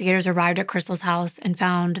investigators arrived at Crystal's house and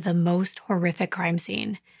found the most horrific crime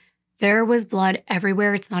scene. There was blood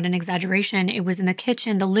everywhere. It's not an exaggeration. It was in the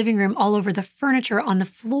kitchen, the living room, all over the furniture, on the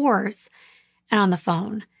floors, and on the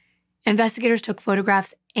phone. Investigators took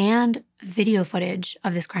photographs and video footage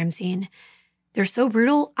of this crime scene. They're so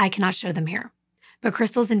brutal, I cannot show them here. But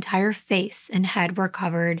Crystal's entire face and head were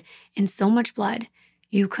covered in so much blood,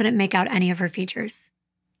 you couldn't make out any of her features.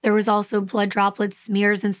 There was also blood droplets,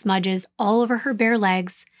 smears, and smudges all over her bare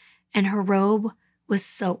legs, and her robe was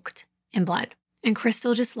soaked in blood. And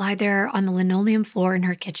Crystal just lied there on the linoleum floor in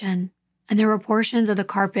her kitchen, and there were portions of the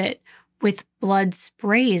carpet with blood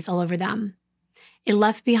sprays all over them. It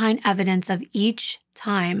left behind evidence of each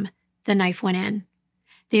time the knife went in.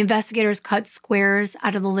 The investigators cut squares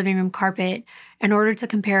out of the living room carpet in order to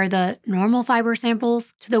compare the normal fiber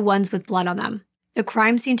samples to the ones with blood on them. The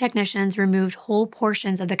crime scene technicians removed whole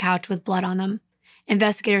portions of the couch with blood on them.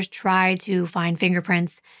 Investigators tried to find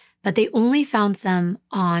fingerprints, but they only found some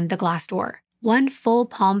on the glass door. One full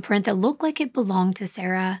palm print that looked like it belonged to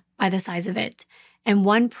Sarah by the size of it, and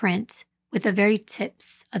one print with the very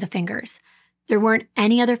tips of the fingers. There weren't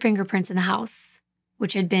any other fingerprints in the house,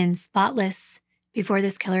 which had been spotless before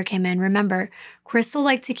this killer came in. Remember, Crystal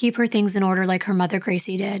liked to keep her things in order like her mother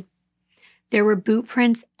Gracie did. There were boot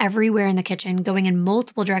prints everywhere in the kitchen, going in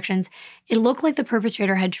multiple directions. It looked like the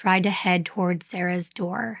perpetrator had tried to head towards Sarah's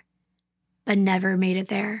door, but never made it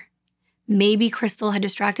there. Maybe Crystal had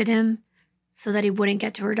distracted him so that he wouldn't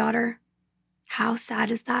get to her daughter. How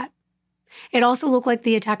sad is that? It also looked like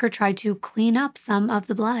the attacker tried to clean up some of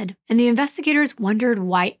the blood, and the investigators wondered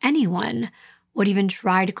why anyone would even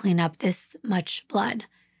try to clean up this much blood.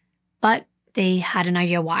 But they had an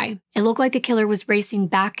idea why. It looked like the killer was racing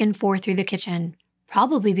back and forth through the kitchen,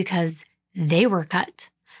 probably because they were cut.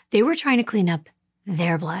 They were trying to clean up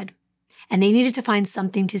their blood, and they needed to find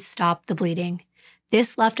something to stop the bleeding.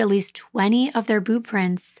 This left at least 20 of their boot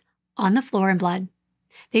prints on the floor in blood.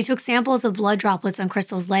 They took samples of blood droplets on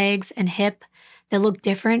Crystal's legs and hip that looked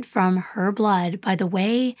different from her blood by the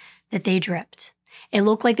way that they dripped. It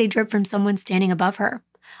looked like they dripped from someone standing above her.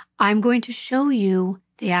 I'm going to show you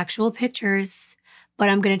the actual pictures, but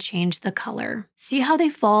I'm going to change the color. See how they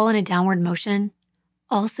fall in a downward motion?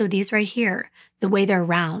 Also, these right here, the way they're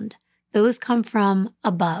round, those come from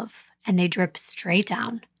above and they drip straight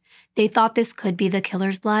down. They thought this could be the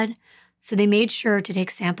killer's blood, so they made sure to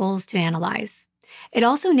take samples to analyze. It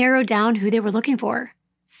also narrowed down who they were looking for.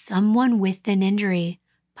 Someone with an injury,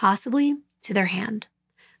 possibly to their hand.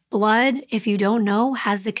 Blood, if you don't know,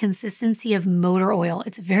 has the consistency of motor oil.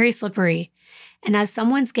 It's very slippery. And as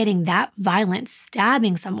someone's getting that violent,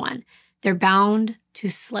 stabbing someone, they're bound to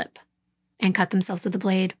slip and cut themselves with the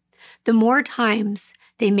blade. The more times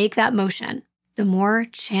they make that motion, the more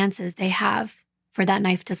chances they have for that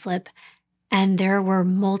knife to slip, and there were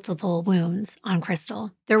multiple wounds on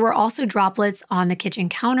Crystal. There were also droplets on the kitchen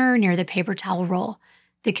counter near the paper towel roll.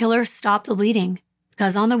 The killer stopped the bleeding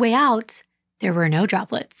because on the way out, there were no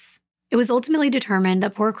droplets. It was ultimately determined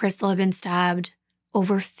that poor Crystal had been stabbed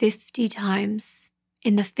over 50 times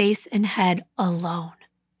in the face and head alone.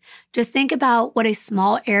 Just think about what a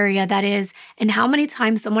small area that is and how many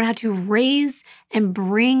times someone had to raise and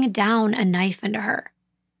bring down a knife into her,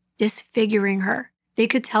 disfiguring her. They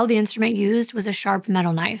could tell the instrument used was a sharp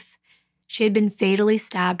metal knife. She had been fatally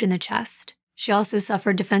stabbed in the chest. She also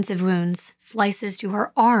suffered defensive wounds, slices to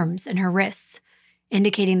her arms and her wrists,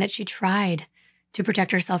 indicating that she tried to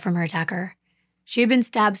protect herself from her attacker. She had been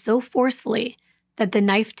stabbed so forcefully that the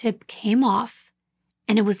knife tip came off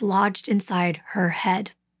and it was lodged inside her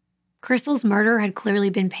head. Crystal's murder had clearly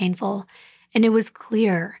been painful, and it was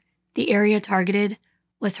clear the area targeted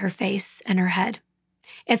was her face and her head.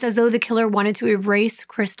 It's as though the killer wanted to erase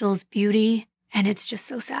Crystal's beauty, and it's just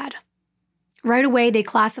so sad. Right away, they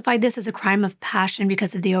classified this as a crime of passion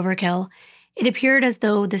because of the overkill. It appeared as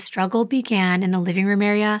though the struggle began in the living room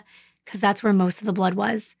area, because that's where most of the blood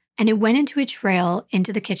was, and it went into a trail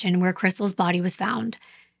into the kitchen where Crystal's body was found.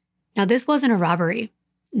 Now, this wasn't a robbery.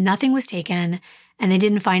 Nothing was taken, and they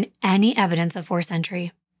didn't find any evidence of forced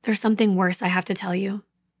entry. There's something worse I have to tell you.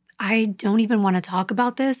 I don't even want to talk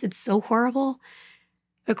about this. It's so horrible.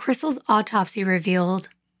 But Crystal's autopsy revealed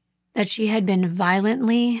that she had been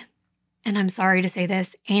violently, and I'm sorry to say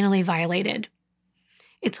this, anally violated.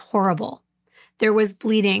 It's horrible. There was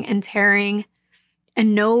bleeding and tearing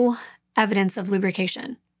and no evidence of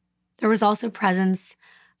lubrication. There was also presence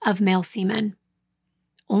of male semen,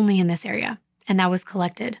 only in this area, and that was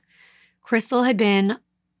collected. Crystal had been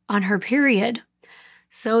on her period,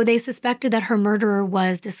 so they suspected that her murderer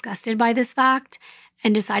was disgusted by this fact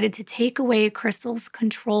and decided to take away Crystal's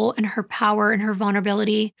control and her power and her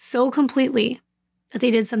vulnerability so completely that they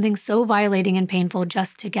did something so violating and painful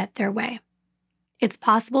just to get their way. It's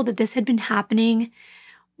possible that this had been happening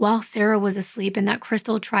while Sarah was asleep and that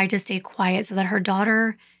Crystal tried to stay quiet so that her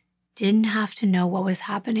daughter didn't have to know what was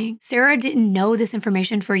happening. Sarah didn't know this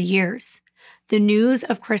information for years. The news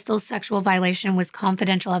of Crystal's sexual violation was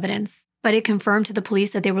confidential evidence, but it confirmed to the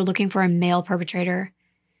police that they were looking for a male perpetrator.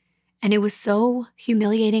 And it was so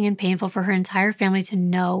humiliating and painful for her entire family to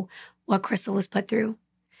know what Crystal was put through.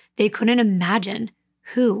 They couldn't imagine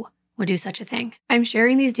who would do such a thing. I'm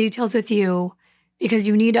sharing these details with you because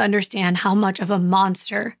you need to understand how much of a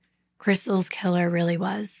monster Crystal's killer really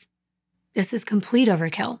was. This is complete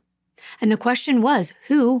overkill. And the question was,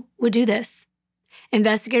 who would do this?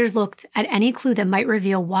 Investigators looked at any clue that might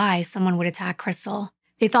reveal why someone would attack Crystal.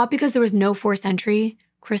 They thought because there was no forced entry,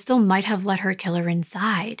 Crystal might have let her killer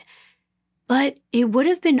inside. But it would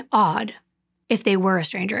have been odd if they were a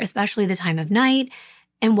stranger, especially the time of night,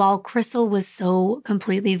 and while Crystal was so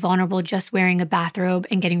completely vulnerable just wearing a bathrobe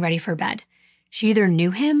and getting ready for bed. She either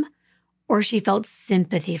knew him or she felt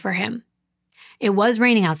sympathy for him. It was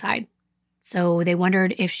raining outside, so they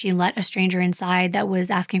wondered if she let a stranger inside that was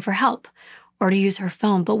asking for help or to use her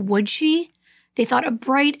phone. But would she? They thought a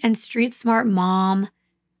bright and street-smart mom,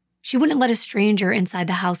 she wouldn't let a stranger inside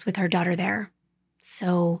the house with her daughter there.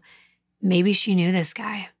 So maybe she knew this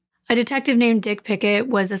guy. A detective named Dick Pickett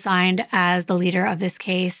was assigned as the leader of this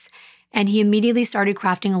case, and he immediately started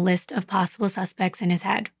crafting a list of possible suspects in his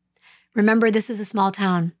head. Remember, this is a small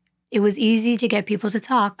town. It was easy to get people to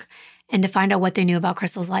talk and to find out what they knew about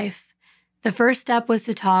Crystal's life. The first step was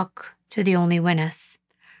to talk to the only witness,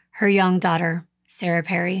 her young daughter, Sarah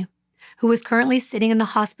Perry, who was currently sitting in the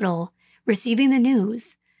hospital receiving the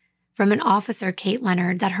news from an officer, Kate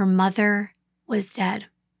Leonard, that her mother was dead.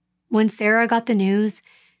 When Sarah got the news,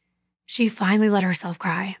 she finally let herself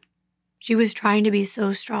cry. She was trying to be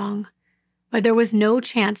so strong, but there was no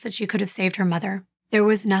chance that she could have saved her mother. There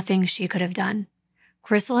was nothing she could have done.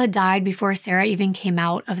 Crystal had died before Sarah even came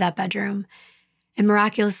out of that bedroom, and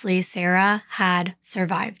miraculously, Sarah had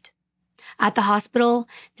survived. At the hospital,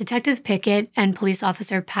 Detective Pickett and police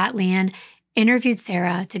officer Pat Leon interviewed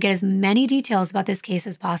Sarah to get as many details about this case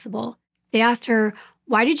as possible. They asked her,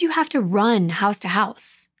 why did you have to run house to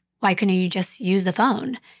house? Why couldn't you just use the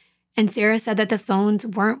phone? And Sarah said that the phones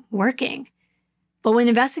weren't working. But when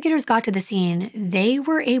investigators got to the scene, they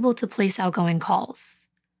were able to place outgoing calls.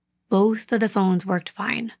 Both of the phones worked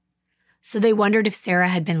fine. So they wondered if Sarah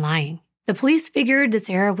had been lying. The police figured that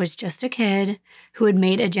Sarah was just a kid who had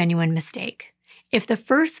made a genuine mistake. If the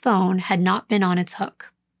first phone had not been on its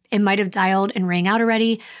hook, it might have dialed and rang out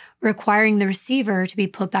already, requiring the receiver to be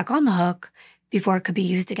put back on the hook before it could be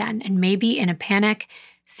used again. And maybe in a panic,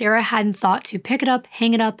 Sarah hadn't thought to pick it up,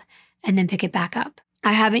 hang it up, and then pick it back up.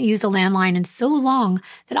 I haven't used a landline in so long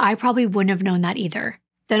that I probably wouldn't have known that either.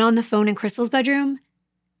 Then on the phone in Crystal's bedroom,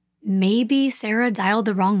 maybe Sarah dialed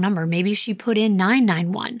the wrong number. Maybe she put in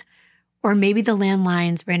 991. Or maybe the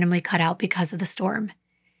landlines randomly cut out because of the storm.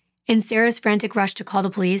 In Sarah's frantic rush to call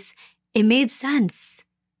the police, it made sense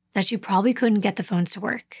that she probably couldn't get the phones to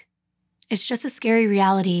work. It's just a scary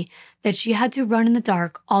reality that she had to run in the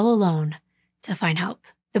dark all alone to find help.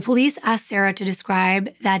 The police asked Sarah to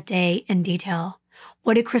describe that day in detail.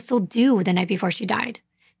 What did Crystal do the night before she died?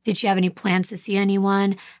 Did she have any plans to see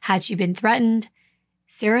anyone? Had she been threatened?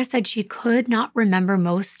 Sarah said she could not remember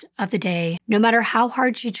most of the day. No matter how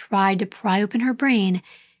hard she tried to pry open her brain,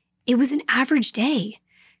 it was an average day.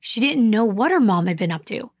 She didn't know what her mom had been up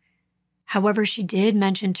to. However, she did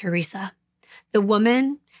mention Teresa, the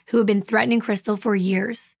woman who had been threatening Crystal for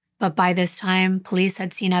years. But by this time, police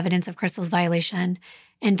had seen evidence of Crystal's violation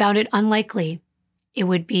and found it unlikely it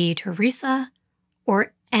would be Teresa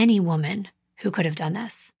or any woman who could have done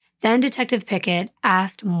this. Then Detective Pickett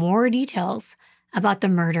asked more details about the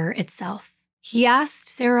murder itself. He asked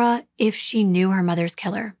Sarah if she knew her mother's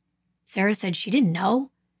killer. Sarah said she didn't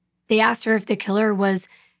know. They asked her if the killer was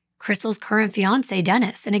Crystal's current fiance,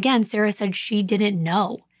 Dennis. And again, Sarah said she didn't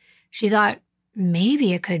know. She thought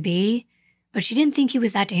maybe it could be, but she didn't think he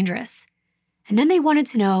was that dangerous. And then they wanted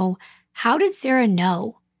to know, how did Sarah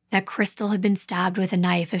know that Crystal had been stabbed with a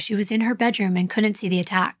knife if she was in her bedroom and couldn't see the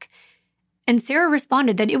attack? And Sarah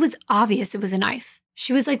responded that it was obvious it was a knife.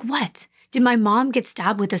 She was like, what? Did my mom get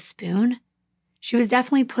stabbed with a spoon? She was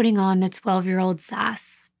definitely putting on the 12-year-old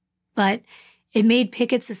sass. But it made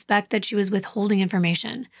Pickett suspect that she was withholding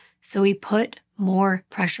information, so he put more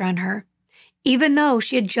pressure on her, even though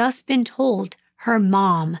she had just been told her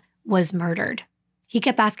mom was murdered. He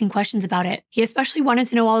kept asking questions about it. He especially wanted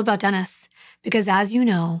to know all about Dennis, because as you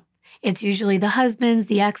know, it's usually the husbands,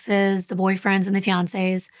 the exes, the boyfriends, and the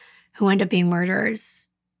fiancés who end up being murderers.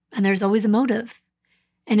 And there's always a motive.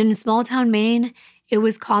 And in small town Maine, it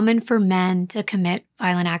was common for men to commit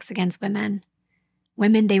violent acts against women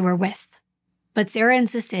they were with. But Sarah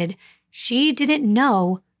insisted she didn't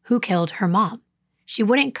know who killed her mom. She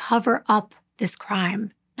wouldn't cover up this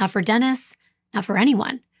crime, not for Dennis, not for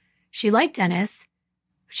anyone. She liked Dennis.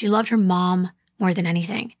 She loved her mom more than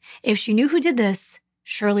anything. If she knew who did this,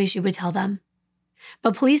 surely she would tell them.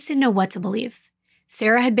 But police didn't know what to believe.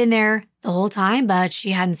 Sarah had been there the whole time, but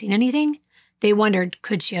she hadn't seen anything. They wondered,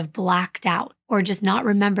 could she have blacked out or just not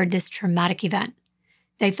remembered this traumatic event?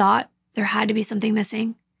 They thought there had to be something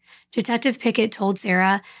missing. Detective Pickett told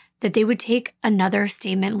Sarah that they would take another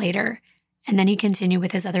statement later, and then he continued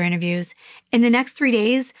with his other interviews. In the next 3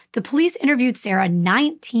 days, the police interviewed Sarah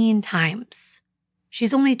 19 times.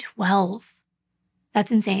 She's only 12.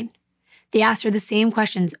 That's insane. They asked her the same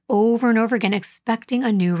questions over and over again, expecting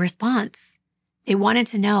a new response. They wanted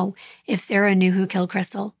to know if Sarah knew who killed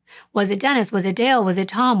Crystal. Was it Dennis? Was it Dale? Was it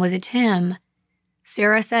Tom? Was it Tim?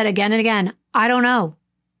 Sarah said again and again, I don't know.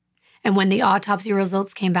 And when the autopsy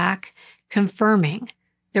results came back, confirming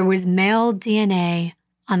there was male DNA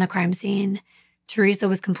on the crime scene, Teresa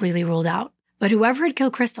was completely ruled out. But whoever had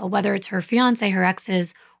killed Crystal, whether it's her fiance, her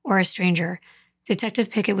exes, or a stranger, Detective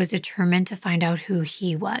Pickett was determined to find out who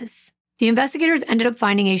he was. The investigators ended up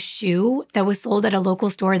finding a shoe that was sold at a local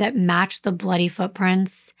store that matched the bloody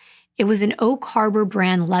footprints. It was an Oak Harbor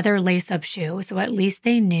brand leather lace-up shoe, so at least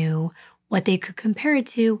they knew what they could compare it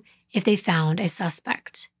to if they found a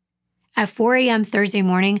suspect. At 4 a.m. Thursday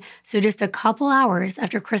morning, so just a couple hours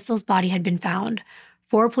after Crystal's body had been found,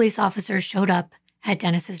 4 police officers showed up at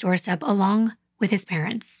Dennis's doorstep along with his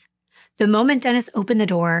parents. The moment Dennis opened the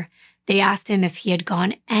door, they asked him if he had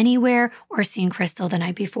gone anywhere or seen Crystal the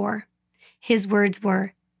night before. His words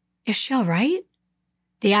were, "Is she all right?"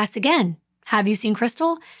 They asked again, "Have you seen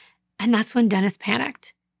Crystal?" And that's when Dennis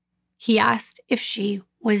panicked. He asked if she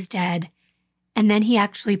was dead, and then he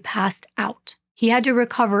actually passed out. He had to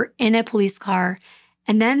recover in a police car,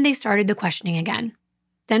 and then they started the questioning again.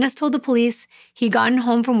 Dennis told the police he'd gotten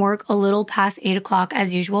home from work a little past 8 o'clock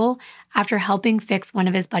as usual after helping fix one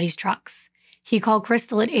of his buddy's trucks. He called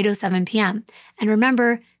Crystal at 8:07 p.m. And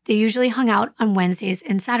remember, they usually hung out on Wednesdays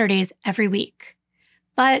and Saturdays every week.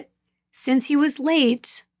 But since he was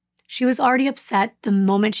late, she was already upset the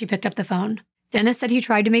moment she picked up the phone. Dennis said he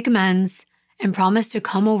tried to make amends and promised to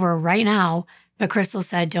come over right now, but Crystal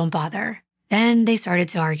said, "Don't bother." Then they started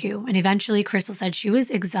to argue, and eventually Crystal said she was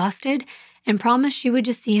exhausted and promised she would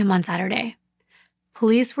just see him on Saturday.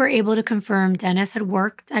 Police were able to confirm Dennis had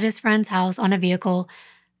worked at his friend's house on a vehicle,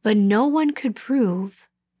 but no one could prove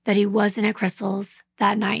that he wasn't at Crystal's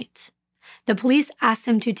that night. The police asked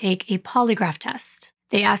him to take a polygraph test.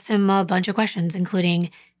 They asked him a bunch of questions, including,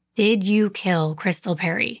 Did you kill Crystal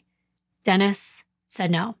Perry? Dennis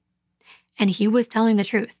said no, and he was telling the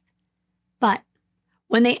truth. But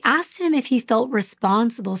when they asked him if he felt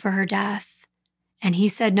responsible for her death, and he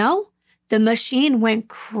said no, the machine went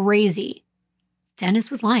crazy.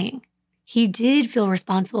 Dennis was lying. He did feel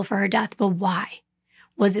responsible for her death, but why?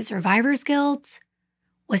 Was it survivor's guilt?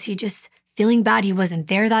 Was he just feeling bad he wasn't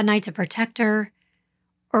there that night to protect her?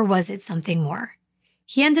 Or was it something more?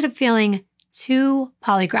 He ended up failing 2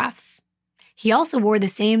 polygraphs. He also wore the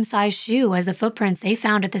same size shoe as the footprints they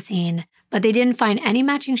found at the scene, but they didn't find any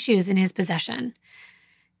matching shoes in his possession.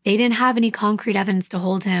 They didn't have any concrete evidence to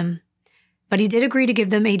hold him, but he did agree to give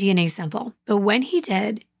them a DNA sample. But when he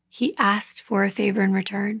did, he asked for a favor in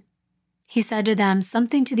return. He said to them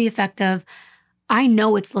something to the effect of, I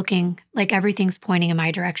know it's looking like everything's pointing in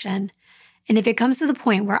my direction, and if it comes to the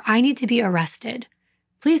point where I need to be arrested,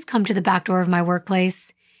 please come to the back door of my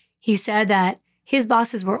workplace. He said that his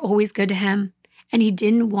bosses were always good to him, and he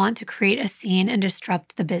didn't want to create a scene and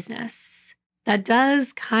disrupt the business. That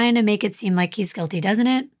does kind of make it seem like he's guilty, doesn't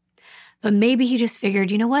it? But maybe he just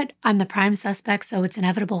figured, you know what? I'm the prime suspect, so it's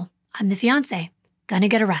inevitable. I'm the fiancé. Gonna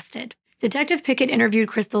get arrested. Detective Pickett interviewed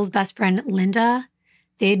Crystal's best friend, Linda.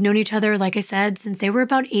 They had known each other, like I said, since they were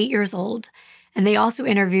about 8 years old, and they also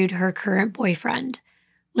interviewed her current boyfriend.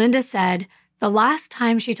 Linda said the last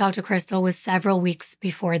time she talked to Crystal was several weeks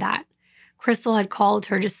before that. Crystal had called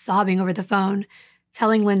her just sobbing over the phone,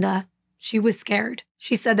 telling Linda she was scared.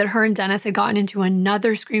 She said that her and Dennis had gotten into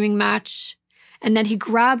another screaming match, and then he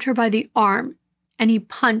grabbed her by the arm and he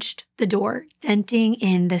punched the door, denting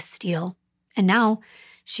in the steel. And now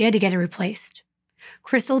she had to get it replaced.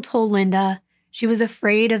 Crystal told Linda she was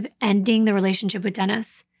afraid of ending the relationship with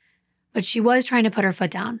Dennis, but she was trying to put her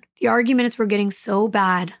foot down. The arguments were getting so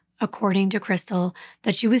bad, according to Crystal,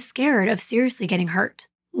 that she was scared of seriously getting hurt.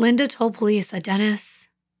 Linda told police that Dennis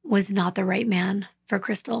was not the right man for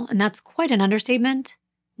Crystal, and that's quite an understatement.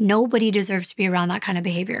 Nobody deserves to be around that kind of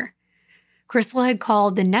behavior. Crystal had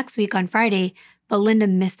called the next week on Friday, but Linda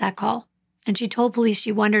missed that call, and she told police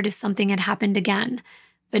she wondered if something had happened again.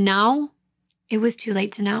 But now it was too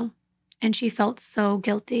late to know, and she felt so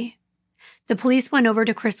guilty. The police went over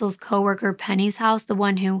to Crystal's coworker Penny's house, the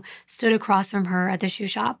one who stood across from her at the shoe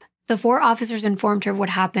shop. The 4 officers informed her of what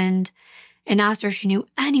happened and asked her if she knew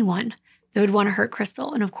anyone that would want to hurt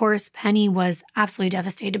Crystal. And of course, Penny was absolutely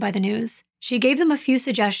devastated by the news. She gave them a few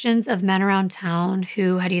suggestions of men around town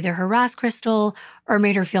who had either harassed Crystal or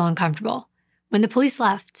made her feel uncomfortable. When the police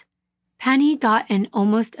left, Penny got an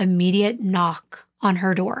almost immediate knock on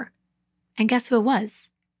her door. And guess who it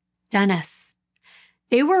was? Dennis.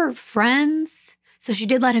 They were friends, so she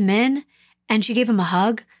did let him in, and she gave him a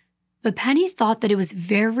hug. But Penny thought that it was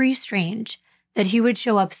very strange that he would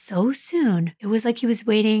show up so soon. It was like he was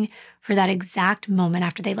waiting for that exact moment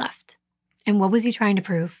after they left. And what was he trying to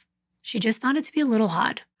prove? She just found it to be a little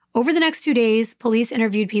odd. Over the next 2 days, police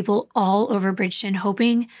interviewed people all over Bridgeton,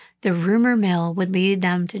 hoping the rumor mill would lead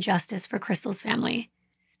them to justice for Crystal's family.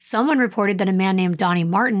 Someone reported that a man named Donnie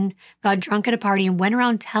Martin got drunk at a party and went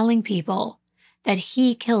around telling people that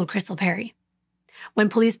he killed Crystal Perry. When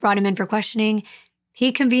police brought him in for questioning,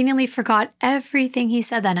 he conveniently forgot everything he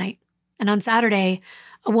said that night. And on Saturday,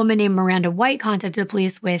 a woman named Miranda White contacted the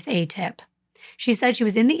police with a tip. She said she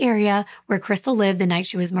was in the area where Crystal lived the night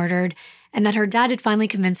she was murdered, and that her dad had finally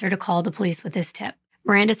convinced her to call the police with this tip.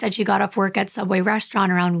 Miranda said she got off work at Subway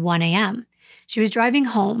restaurant around 1 a.m. She was driving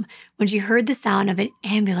home when she heard the sound of an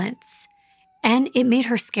ambulance. And it made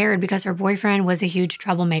her scared because her boyfriend was a huge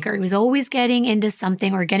troublemaker. He was always getting into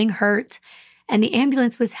something or getting hurt, and the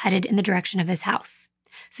ambulance was headed in the direction of his house.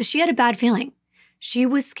 So she had a bad feeling. She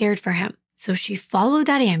was scared for him. So she followed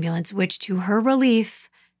that ambulance, which to her relief,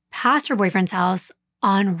 passed her boyfriend's house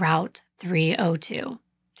on Route 302.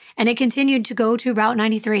 And it continued to go to Route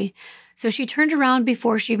 93. So she turned around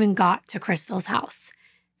before she even got to Crystal's house.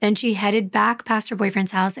 Then she headed back past her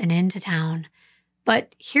boyfriend's house and into town.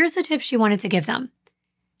 But here's the tip she wanted to give them.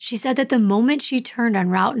 She said that the moment she turned on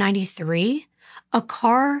Route 93, a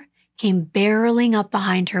car came barreling up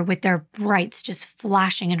behind her with their brights just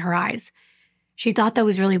flashing in her eyes. She thought that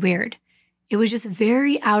was really weird. It was just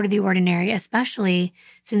very out of the ordinary, especially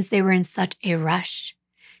since they were in such a rush.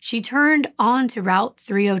 She turned onto Route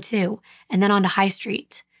 302 and then onto High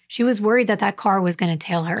Street. She was worried that that car was going to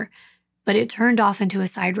tail her, but it turned off into a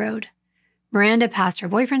side road. Miranda passed her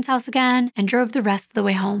boyfriend's house again and drove the rest of the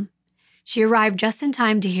way home. She arrived just in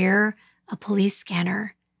time to hear a police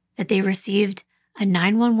scanner that they received a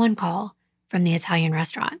 911 call from the Italian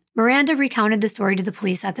restaurant. Miranda recounted the story to the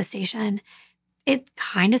police at the station. It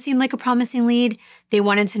kind of seemed like a promising lead. They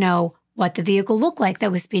wanted to know what the vehicle looked like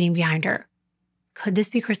that was speeding behind her. could this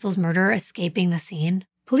be Crystal's murderer escaping the scene?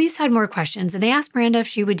 Police had more questions, and they asked Miranda if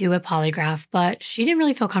she would do a polygraph, but she didn't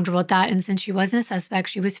really feel comfortable with that, and since she wasn't a suspect,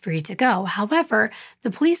 she was free to go. However,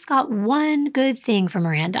 the police got one good thing from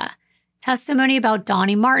Miranda. Testimony about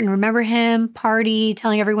Donnie Martin. Remember him? Party,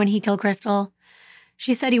 telling everyone he killed Crystal?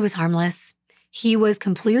 She said he was harmless. He was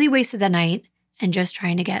completely wasted that night and just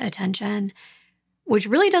trying to get attention, which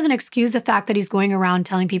really doesn't excuse the fact that he's going around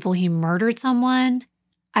telling people he murdered someone.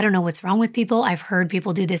 I don't know what's wrong with people. I've heard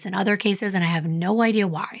people do this in other cases, and I have no idea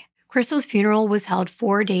why. Crystal's funeral was held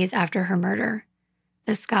 4 days after her murder.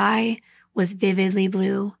 The sky was vividly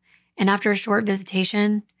blue, and after a short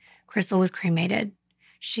visitation, Crystal was cremated.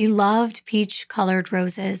 She loved peach-colored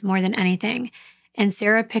roses more than anything, and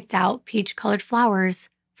Sarah picked out peach-colored flowers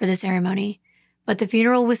for the ceremony. But the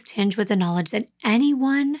funeral was tinged with the knowledge that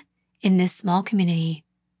anyone in this small community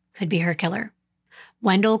could be her killer.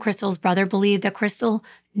 Wendell, Crystal's brother, believed that Crystal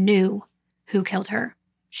knew who killed her.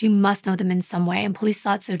 She must know them in some way, and police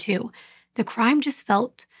thought so too. The crime just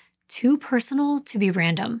felt too personal to be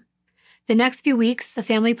random. The next few weeks, the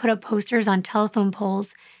family put up posters on telephone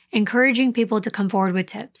poles encouraging people to come forward with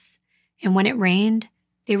tips. And when it rained,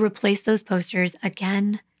 they replaced those posters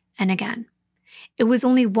again and again. It was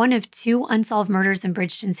only one of 2 unsolved murders in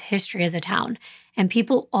Bridgeton's history as a town, and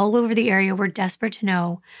people all over the area were desperate to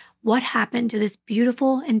know what happened to this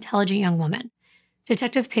beautiful, intelligent young woman.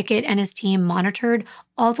 Detective Pickett and his team monitored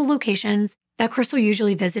all the locations that Crystal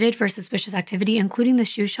usually visited for suspicious activity, including the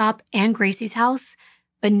shoe shop and Gracie's house,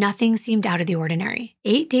 but nothing seemed out of the ordinary.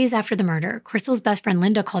 8 days after the murder, Crystal's best friend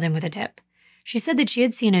Linda called in with a tip. She said that she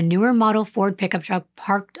had seen a newer model Ford pickup truck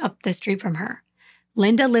parked up the street from her.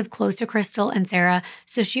 Linda lived close to Crystal and Sarah,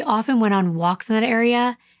 so she often went on walks in that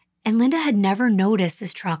area, and Linda had never noticed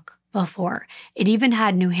this truck before. It even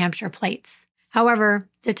had New Hampshire plates. However,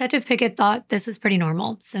 Detective Pickett thought this was pretty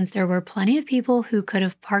normal, since there were plenty of people who could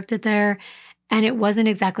have parked it there, and it wasn't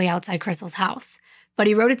exactly outside Crystal's house. But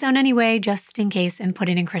he wrote it down anyway, just in case, and put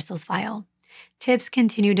it in Crystal's file. Tips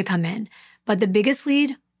continued to come in, but the biggest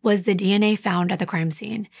lead was the DNA found at the crime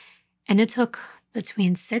scene, and it took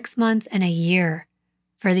between 6 months and a year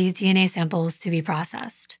for these DNA samples to be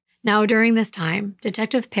processed. Now, during this time,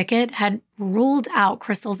 Detective Pickett had ruled out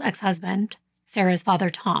Crystal's ex-husband, Sarah's father,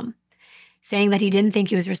 Tom, saying that he didn't think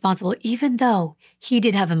he was responsible, even though he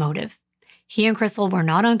did have a motive. He and Crystal were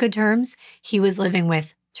not on good terms. He was living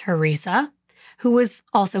with Teresa, who was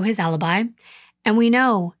also his alibi, and we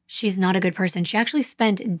know she's not a good person. She actually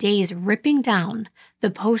spent days ripping down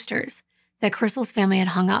the posters that Crystal's family had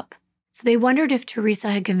hung up. So they wondered if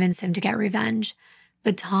Teresa had convinced him to get revenge.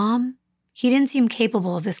 But Tom, he didn't seem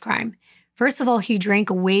capable of this crime. First of all, he drank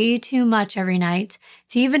way too much every night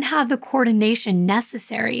to even have the coordination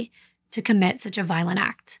necessary to commit such a violent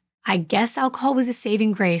act. I guess alcohol was a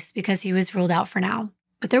saving grace because he was ruled out for now.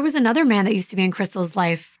 But there was another man that used to be in Crystal's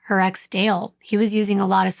life, her ex Dale. He was using a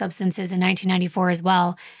lot of substances in 1994 as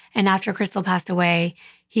well. And after Crystal passed away,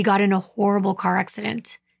 he got in a horrible car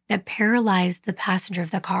accident that paralyzed the passenger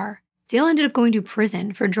of the car. Dale ended up going to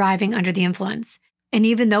prison for driving under the influence. And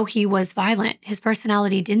even though he was violent, his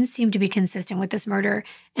personality didn't seem to be consistent with this murder.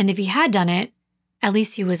 And if he had done it, at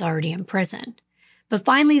least he was already in prison. But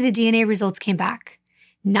finally, the DNA results came back.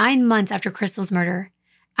 9 months after Crystal's murder,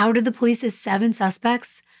 out of the police's 7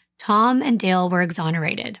 suspects, Tom and Dale were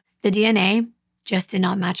exonerated. The DNA just did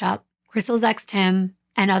not match up. Crystal's ex, Tim,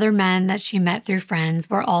 and other men that she met through friends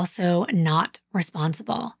were also not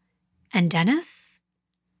responsible. And Dennis?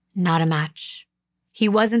 Not a match. He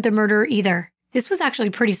wasn't the murderer either. This was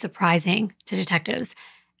actually pretty surprising to detectives.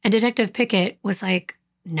 And Detective Pickett was like,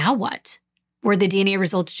 now what? Were the DNA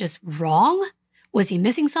results just wrong? Was he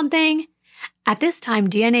missing something? At this time,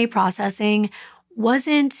 DNA processing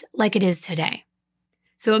wasn't like it is today.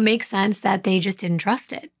 So it makes sense that they just didn't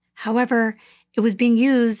trust it. However, it was being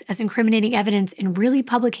used as incriminating evidence in really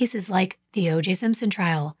public cases like the O.J. Simpson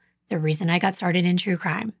trial, the reason I got started in true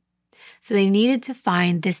crime. So they needed to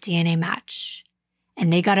find this DNA match.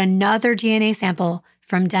 And they got another DNA sample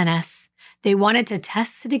from Dennis. They wanted to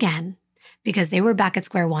test it again because they were back at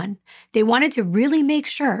square one. They wanted to really make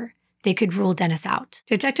sure they could rule Dennis out.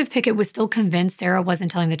 Detective Pickett was still convinced Sarah wasn't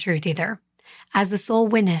telling the truth either. As the sole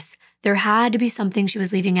witness, there had to be something she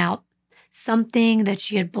was leaving out, something that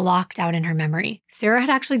she had blocked out in her memory. Sarah had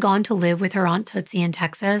actually gone to live with her Aunt Tootsie in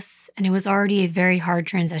Texas, and it was already a very hard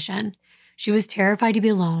transition. She was terrified to be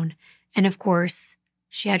alone, and of course,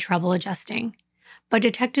 she had trouble adjusting. But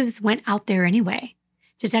detectives went out there anyway.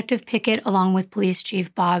 Detective Pickett, along with Police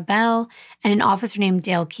Chief Bob Bell and an officer named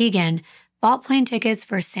Dale Keegan, bought plane tickets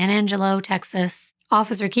for San Angelo, Texas,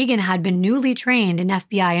 Officer Keegan had been newly trained in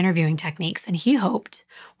FBI interviewing techniques, and he hoped,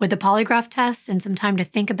 with the polygraph test and some time to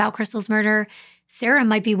think about Crystal's murder, Sarah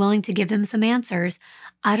might be willing to give them some answers.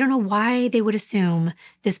 I don't know why they would assume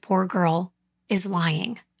this poor girl is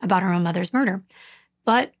lying about her own mother's murder.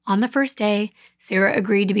 But on the first day, Sarah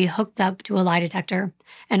agreed to be hooked up to a lie detector,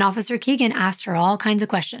 and Officer Keegan asked her all kinds of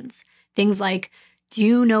questions. Things like, do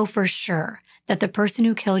you know for sure that the person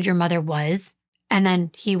who killed your mother was? And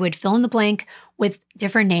then he would fill in the blank with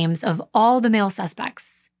different names of all the male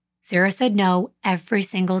suspects. Sarah said no every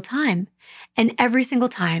single time, and every single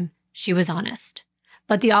time she was honest.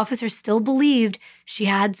 But the officers still believed she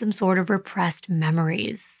had some sort of repressed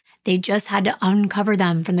memories. They just had to uncover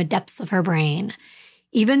them from the depths of her brain.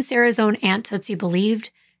 Even Sarah's own Aunt Tootsie believed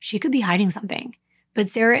she could be hiding something. But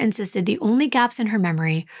Sarah insisted the only gaps in her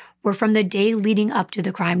memory were from the day leading up to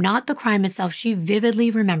the crime, not the crime itself. She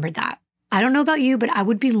vividly remembered that. I don't know about you, but I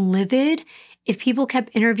would be livid if people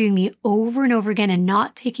kept interviewing me over and over again and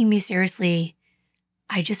not taking me seriously.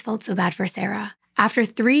 I just felt so bad for Sarah. After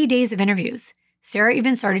 3 days of interviews, Sarah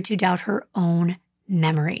even started to doubt her own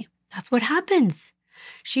memory. That's what happens.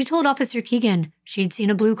 She told Officer Keegan she'd seen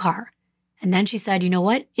a blue car. And then she said, you know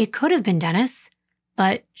what? It could have been Dennis,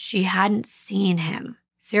 but she hadn't seen him.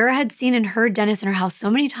 Sarah had seen and heard Dennis in her house so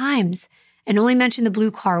many times and only mentioned the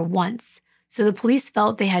blue car once. So the police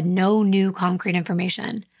felt they had no new concrete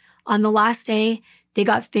information. On the last day, they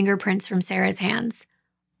got fingerprints from Sarah's hands.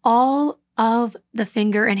 All of the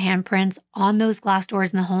finger and handprints on those glass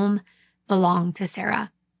doors in the home belonged to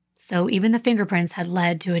Sarah. So even the fingerprints had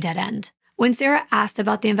led to a dead end. When Sarah asked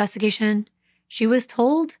about the investigation, she was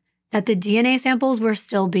told that the DNA samples were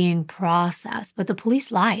still being processed, but the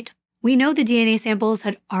police lied. We know the DNA samples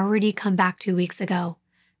had already come back 2 weeks ago,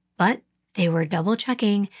 but they were double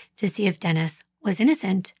checking to see if Dennis was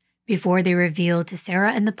innocent before they revealed to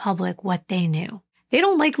Sarah and the public what they knew. They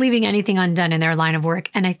don't like leaving anything undone in their line of work,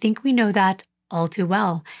 and I think we know that all too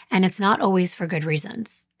well, and it's not always for good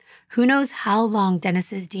reasons. Who knows how long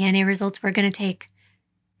Dennis's DNA results were going to take?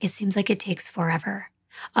 It seems like it takes forever.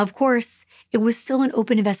 Of course, it was still an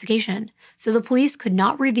open investigation, so the police could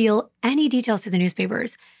not reveal any details to the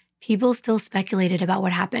newspapers. People still speculated about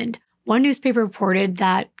what happened. One newspaper reported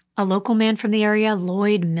that a local man from the area,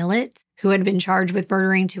 Lloyd Millett, who had been charged with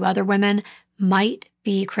murdering 2 other women, might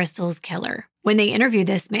be Crystal's killer. When they interviewed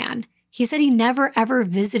this man, he said he never ever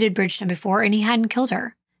visited Bridgeton before and he hadn't killed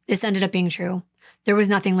her. This ended up being true. There was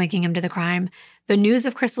nothing linking him to the crime, but news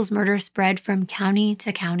of Crystal's murder spread from county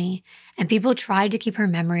to county, and people tried to keep her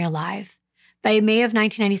memory alive. By May of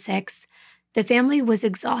 1996, the family was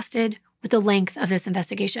exhausted with the length of this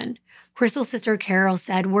investigation. Crystal's sister Carol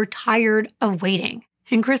said, "We're tired of waiting."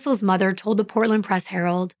 And Crystal's mother told the Portland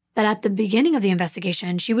Press-Herald that at the beginning of the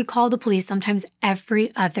investigation, she would call the police sometimes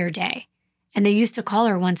every other day. And they used to call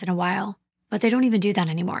her once in a while, but they don't even do that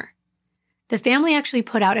anymore. The family actually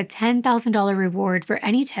put out a $10,000 reward for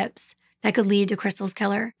any tips that could lead to Crystal's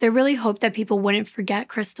killer. They really hoped that people wouldn't forget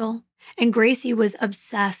Crystal. And Gracie was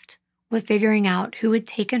obsessed with figuring out who had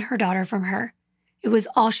taken her daughter from her. It was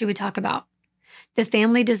all she would talk about. The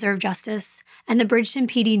family deserved justice, and the Bridgeton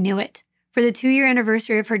PD knew it. For the 2-year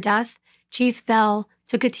anniversary of her death, Chief Bell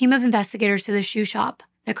took a team of investigators to the shoe shop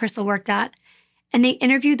that Crystal worked at, and they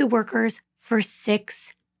interviewed the workers for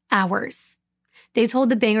 6 hours. They told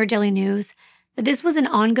the Bangor Daily News that this was an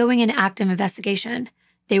ongoing and active investigation.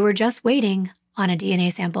 They were just waiting on a DNA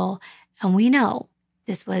sample, and we know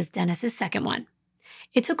this was Dennis's second one.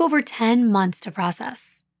 It took over 10 months to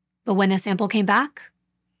process, but when the sample came back,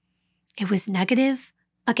 it was negative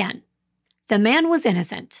again. The man was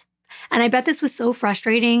innocent, and I bet this was so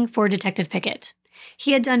frustrating for Detective Pickett.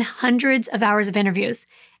 He had done hundreds of hours of interviews,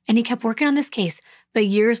 and he kept working on this case, but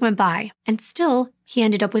years went by, and still he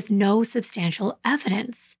ended up with no substantial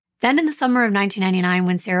evidence. Then in the summer of 1999,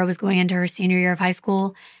 when Sarah was going into her senior year of high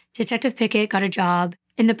school, Detective Pickett got a job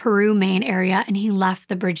in the Peru, Maine area, and he left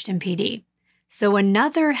the Bridgeton PD. So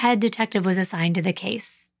another head detective was assigned to the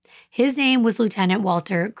case. His name was Lieutenant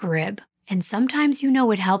Walter Gribb, and sometimes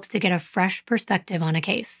it helps to get a fresh perspective on a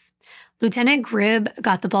case. Lieutenant Gribb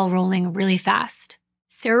got the ball rolling really fast.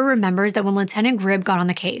 Sarah remembers that when Lieutenant Gribb got on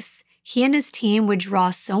the case, he and his team would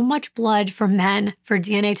draw so much blood from men for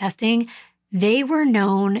DNA testing, they were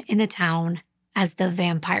known in the town as the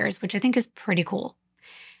vampires, which I think is pretty cool.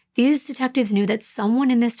 These detectives knew that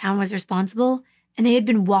someone in this town was responsible, and they had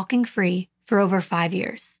been walking free for over 5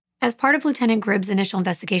 years. As part of Lieutenant Gribb's initial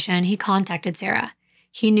investigation, he contacted Sarah.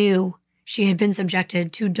 He knew she had been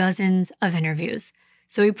subjected to dozens of interviews,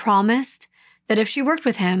 so he promised that if she worked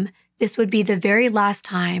with him, this would be the very last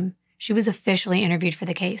time she was officially interviewed for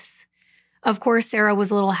the case. Of course, Sarah was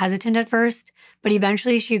a little hesitant at first, but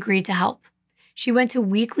eventually she agreed to help. She went to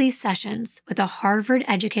weekly sessions with a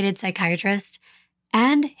Harvard-educated psychiatrist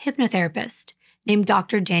and hypnotherapist named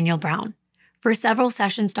Dr. Daniel Brown. For several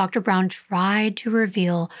sessions, Dr. Brown tried to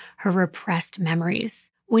reveal her repressed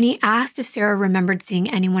memories. When he asked if Sarah remembered seeing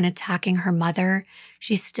anyone attacking her mother,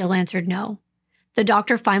 she still answered no. The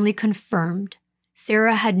doctor finally confirmed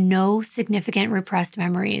Sarah had no significant repressed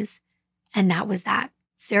memories, and that was that.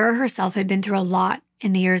 Sarah herself had been through a lot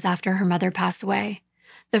in the years after her mother passed away.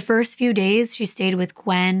 The first few days, she stayed with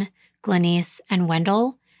Gwen, Glenise, and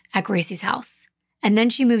Wendell at Gracie's house. And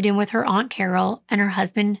then she moved in with her Aunt Carol and her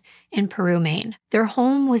husband in Peru, Maine. Their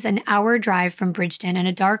home was an hour drive from Bridgeton in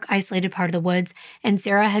a dark, isolated part of the woods, and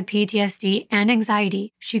Sarah had PTSD and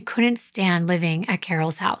anxiety. She couldn't stand living at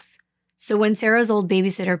Carol's house. So when Sarah's old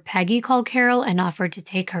babysitter Peggy called Carol and offered to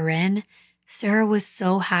take her in, Sarah was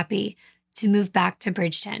so happy to move back to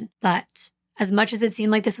Bridgeton. But as much as it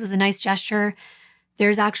seemed like this was a nice gesture,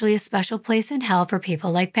 there's actually a special place in hell for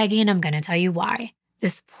people like Peggy, and I'm going to tell you why.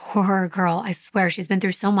 This poor girl, I swear, she's been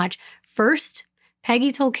through so much. First,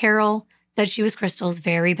 Peggy told Carol that she was Crystal's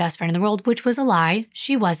very best friend in the world, which was a lie.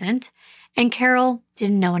 She wasn't. And Carol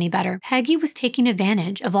didn't know any better. Peggy was taking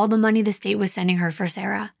advantage of all the money the state was sending her for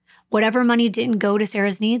Sarah. Whatever money didn't go to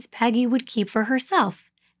Sarah's needs, Peggy would keep for herself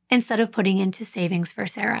instead of putting into savings for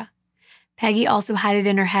Sarah. Peggy also had it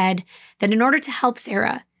in her head that in order to help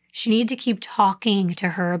Sarah, she needed to keep talking to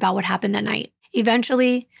her about what happened that night.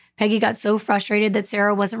 Eventually, Peggy got so frustrated that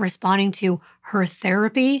Sarah wasn't responding to her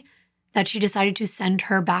therapy that she decided to send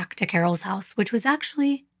her back to Carol's house, which was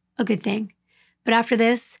actually a good thing. But after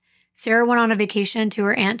this, Sarah went on a vacation to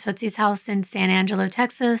her Aunt Tootsie's house in San Angelo,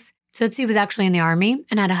 Texas. Tootsie was actually in the Army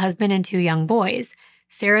and had a husband and 2 young boys.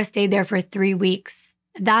 Sarah stayed there for 3 weeks.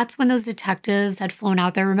 That's when those detectives had flown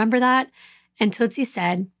out there, remember that? And Tootsie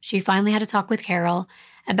said she finally had to talk with Carol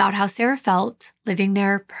about how Sarah felt living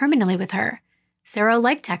there permanently with her. Sarah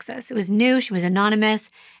liked Texas. It was new, she was anonymous,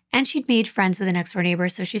 and she'd made friends with a next-door neighbor,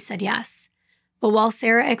 so she said yes. But while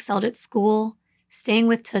Sarah excelled at school, staying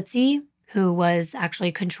with Tootsie, who was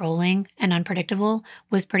actually controlling and unpredictable,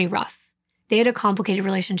 was pretty rough. They had a complicated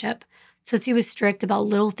relationship. Tootsie was strict about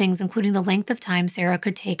little things, including the length of time Sarah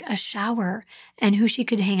could take a shower and who she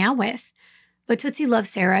could hang out with. But Tootsie loved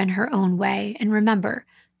Sarah in her own way, and remember,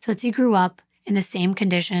 Tootsie grew up in the same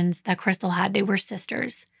conditions that Crystal had. They were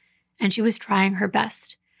sisters. And she was trying her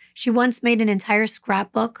best. She once made an entire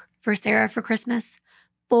scrapbook for Sarah for Christmas,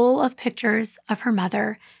 full of pictures of her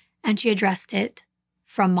mother, and she addressed it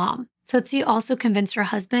from Mom. Tootsie also convinced her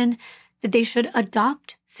husband that they should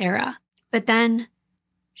adopt Sarah. But then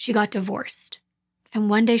she got divorced. And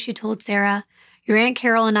one day she told Sarah, "Your Aunt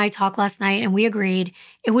Carol and I talked last night and we agreed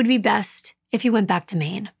it would be best if you went back to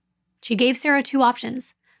Maine." She gave Sarah 2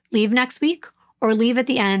 options, leave next week or leave at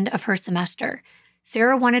the end of her semester.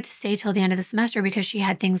 Sarah wanted to stay till the end of the semester because she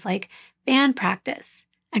had things like band practice,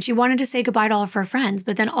 and she wanted to say goodbye to all of her friends.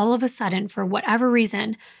 But then all of a sudden, for whatever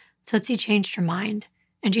reason, Tootsie changed her mind,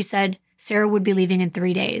 and she said Sarah would be leaving in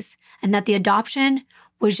 3 days, and that the adoption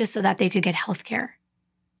was just so that they could get health care.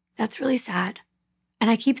 That's really sad.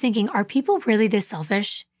 And I keep thinking, are people really this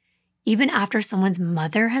selfish, even after someone's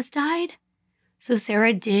mother has died? So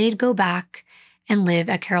Sarah did go back and live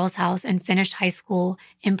at Carol's house and finished high school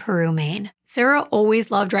in Peru, Maine. Sarah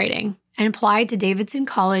always loved writing and applied to Davidson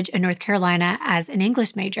College in North Carolina as an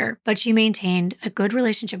English major, but she maintained a good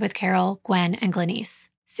relationship with Carol, Gwen, and Glenise.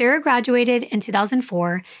 Sarah graduated in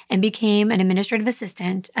 2004 and became an administrative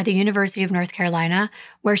assistant at the University of North Carolina,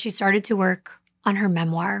 where she started to work on her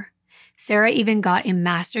memoir. Sarah even got a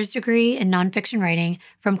master's degree in nonfiction writing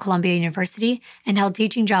from Columbia University and held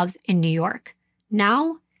teaching jobs in New York.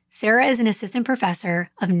 Now, Sarah is an assistant professor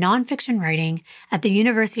of nonfiction writing at the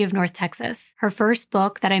University of North Texas. Her first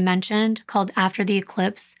book that I mentioned, called After the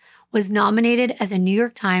Eclipse, was nominated as a New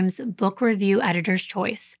York Times Book Review Editor's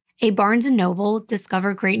Choice, a Barnes & Noble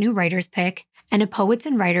Discover Great New Writers pick, and a Poets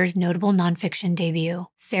and Writers Notable Nonfiction debut.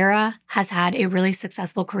 Sarah has had a really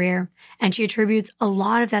successful career, and she attributes a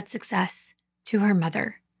lot of that success to her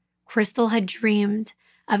mother. Crystal had dreamed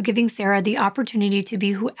of giving Sarah the opportunity to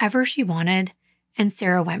be whoever she wanted, and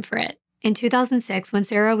Sarah went for it. In 2006, when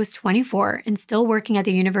Sarah was 24 and still working at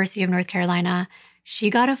the University of North Carolina, she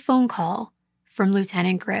got a phone call from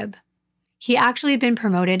Lieutenant Gribb. He actually had been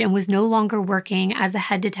promoted and was no longer working as the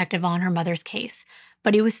head detective on her mother's case,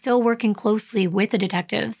 but he was still working closely with the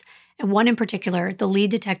detectives, and one in particular, the lead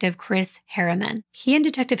detective, Chris Harriman. He and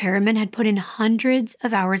Detective Harriman had put in hundreds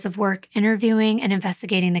of hours of work interviewing and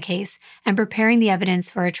investigating the case and preparing the evidence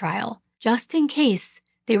for a trial, just in case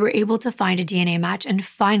they were able to find a DNA match. And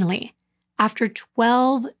finally, After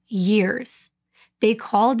 12 years, they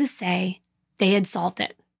called to say they had solved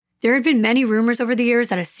it. There had been many rumors over the years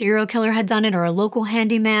that a serial killer had done it or a local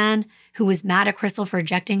handyman who was mad at Crystal for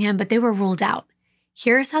rejecting him, but they were ruled out.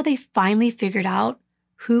 Here's how they finally figured out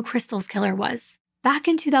who Crystal's killer was. Back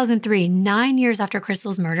in 2003, 9 years after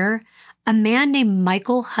Crystal's murder, a man named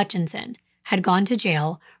Michael Hutchinson had gone to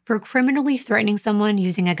jail for criminally threatening someone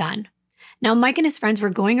using a gun. Now, Mike and his friends were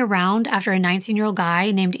going around after a 19-year-old guy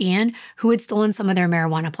named Ian who had stolen some of their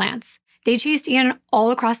marijuana plants. They chased Ian all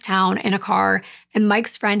across town in a car, and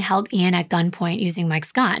Mike's friend held Ian at gunpoint using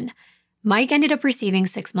Mike's gun. Mike ended up receiving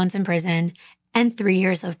 6 months in prison and 3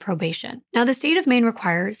 years of probation. Now, the state of Maine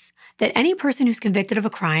requires that any person who's convicted of a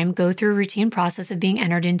crime go through a routine process of being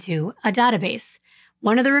entered into a database.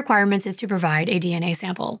 One of the requirements is to provide a DNA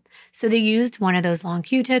sample. So they used one of those long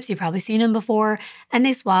Q-tips, you've probably seen them before, and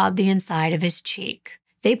they swabbed the inside of his cheek.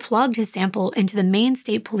 They plugged his sample into the Maine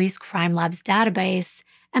State Police Crime Lab's database,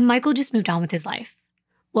 and Michael just moved on with his life.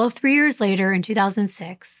 Well, 3 years later, in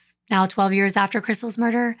 2006, now 12 years after Crystal's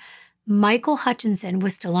murder, Michael Hutchinson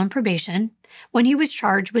was still on probation when he was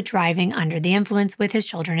charged with driving under the influence with his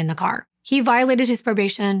children in the car. He violated his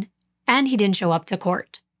probation, and he didn't show up to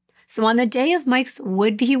court. So on the day of Mike's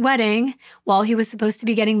would-be wedding, while he was supposed to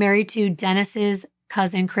be getting married to Dennis's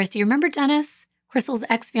cousin, Christy. Remember Dennis, Crystal's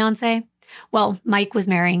ex-fiance? Well, Mike was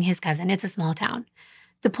marrying his cousin. It's a small town.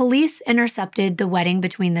 The police intercepted the wedding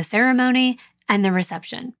between the ceremony and the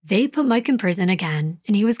reception. They put Mike in prison again,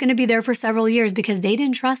 and he was going to be there for several years because they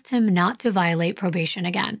didn't trust him not to violate probation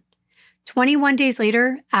again. 21 days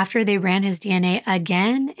later, after they ran his DNA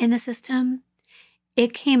again in the system,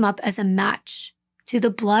 it came up as a match to the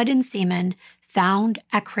blood and semen found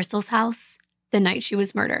at Crystal's house the night she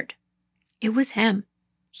was murdered. It was him.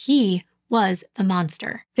 He was the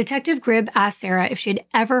monster. Detective Gribb asked Sarah if she had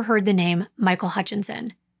ever heard the name Michael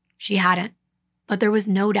Hutchinson. She hadn't, but there was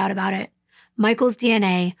no doubt about it. Michael's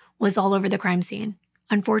DNA was all over the crime scene.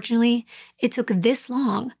 Unfortunately, it took this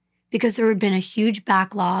long because there had been a huge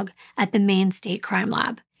backlog at the Maine State Crime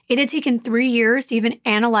Lab. It had taken 3 years to even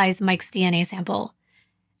analyze Mike's DNA sample.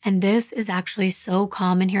 And this is actually so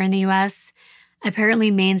common here in the US. Apparently,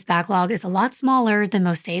 Maine's backlog is a lot smaller than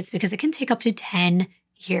most states because it can take up to 10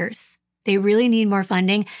 years. They really need more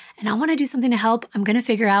funding, and I want to do something to help. I'm going to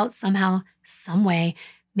figure out somehow, some way,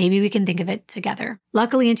 maybe we can think of it together.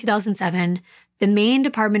 Luckily, in 2007, the Maine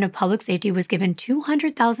Department of Public Safety was given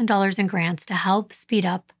 $200,000 in grants to help speed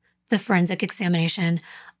up the forensic examination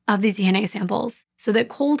of these DNA samples so that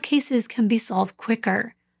cold cases can be solved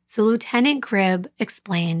quicker. So Lieutenant Gribb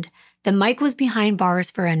explained that Mike was behind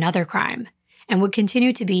bars for another crime and would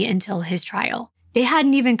continue to be until his trial. They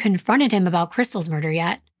hadn't even confronted him about Crystal's murder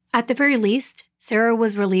yet. At the very least, Sarah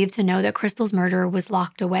was relieved to know that Crystal's murder was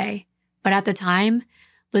locked away. But at the time,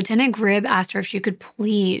 Lieutenant Gribb asked her if she could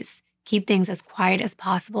please keep things as quiet as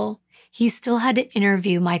possible. He still had to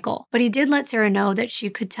interview Michael, but he did let Sarah know that she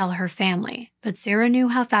could tell her family. But Sarah knew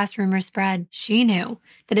how fast rumors spread. She knew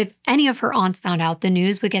that if any of her aunts found out, the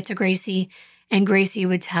news would get to Gracie, and Gracie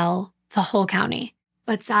would tell the whole county.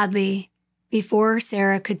 But sadly, before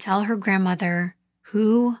Sarah could tell her grandmother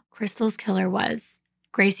who Crystal's killer was,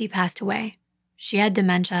 Gracie passed away. She had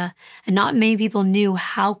dementia, and not many people knew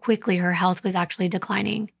how quickly her health was actually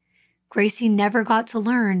declining. Gracie never got to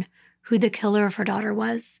learn who the killer of her daughter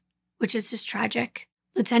was, which is just tragic.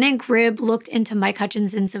 Lieutenant Gribb looked into Mike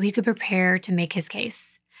Hutchinson so he could prepare to make his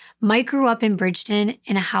case. Mike grew up in Bridgeton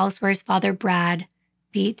in a house where his father, Brad,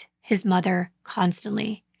 beat his mother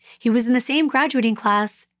constantly. He was in the same graduating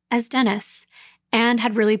class as Dennis and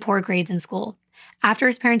had really poor grades in school. After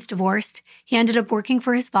his parents divorced, he ended up working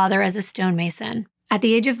for his father as a stonemason. At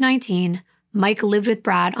the age of 19, Mike lived with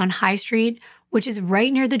Brad on High Street, which is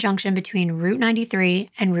right near the junction between Route 93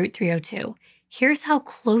 and Route 302. Here's how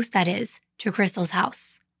close that is to Crystal's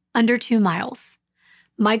house. Under 2 miles.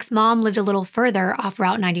 Mike's mom lived a little further off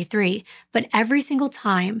Route 93, but every single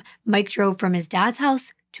time Mike drove from his dad's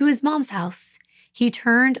house to his mom's house, he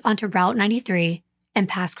turned onto Route 93 and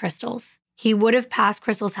passed Crystal's. He would have passed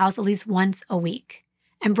Crystal's house at least once a week.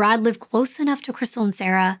 And Brad lived close enough to Crystal and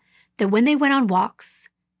Sarah that when they went on walks,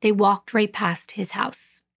 they walked right past his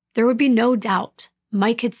house. There would be no doubt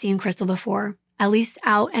Mike had seen Crystal before, at least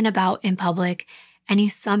out and about in public, and he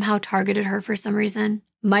somehow targeted her for some reason.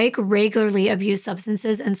 Mike regularly abused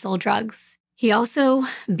substances and sold drugs. He also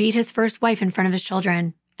beat his first wife in front of his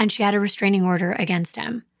children, and she had a restraining order against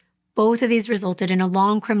him. Both of these resulted in a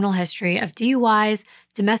long criminal history of DUIs,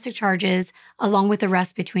 domestic charges, along with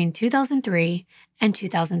arrests between 2003 and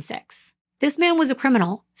 2006. This man was a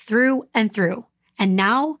criminal through and through, and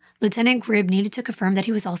now Lieutenant Gribb needed to confirm that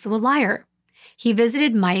he was also a liar. He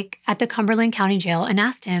visited Mike at the Cumberland County Jail and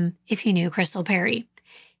asked him if he knew Crystal Perry.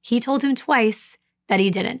 He told him twice that he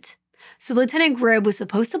didn't. So Lieutenant Gribb was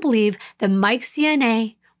supposed to believe that Mike's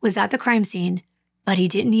DNA was at the crime scene, but he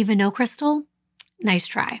didn't even know Crystal? Nice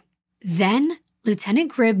try. Then,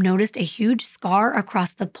 Lieutenant Gribb noticed a huge scar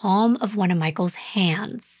across the palm of one of Michael's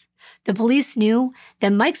hands. The police knew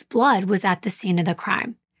that Mike's blood was at the scene of the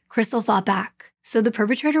crime. Crystal fought back, so the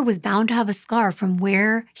perpetrator was bound to have a scar from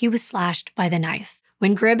where he was slashed by the knife.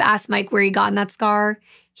 When Gribb asked Mike where he gotten that scar,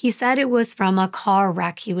 he said it was from a car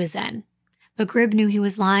wreck he was in. But Gribb knew he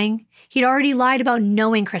was lying. He'd already lied about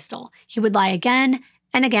knowing Crystal. He would lie again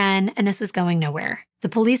and again, and this was going nowhere. The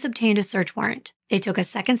police obtained a search warrant. They took a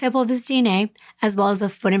second sample of his DNA, as well as a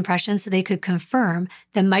foot impression, so they could confirm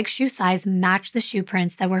that Mike's shoe size matched the shoe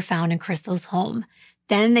prints that were found in Crystal's home.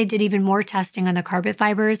 Then they did even more testing on the carpet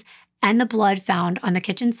fibers and the blood found on the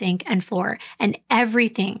kitchen sink and floor, and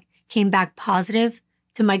everything came back positive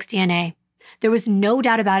to Mike's DNA. There was no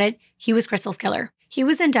doubt about it. He was Crystal's killer. He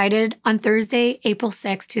was indicted on Thursday, April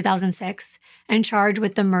 6, 2006, and charged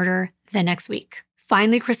with the murder the next week.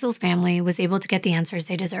 Finally, Crystal's family was able to get the answers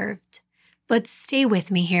they deserved. But stay with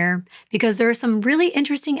me here, because there is some really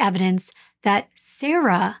interesting evidence that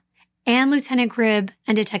Sarah and Lieutenant Gribb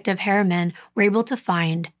and Detective Harriman were able to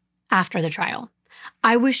find after the trial.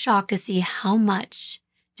 I was shocked to see how much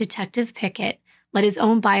Detective Pickett let his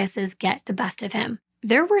own biases get the best of him.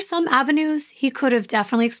 There were some avenues he could have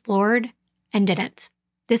definitely explored and didn't.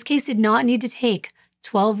 This case did not need to take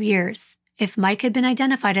 12 years if Mike had been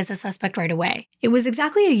identified as a suspect right away. It was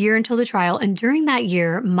exactly a year until the trial, and during that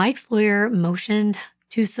year, Mike's lawyer motioned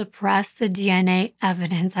to suppress the DNA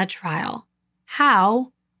evidence at trial.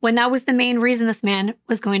 How? When that was the main reason this man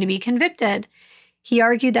was going to be convicted. He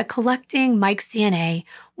argued that collecting Mike's DNA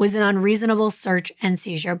was an unreasonable search and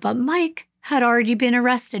seizure, but Mike had already been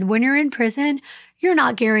arrested. When you're in prison, you're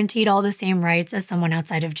not guaranteed all the same rights as someone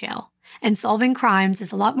outside of jail. And solving crimes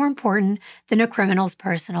is a lot more important than a criminal's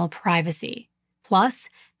personal privacy. Plus,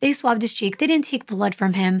 they swabbed his cheek. They didn't take blood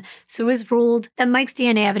from him, so it was ruled that Mike's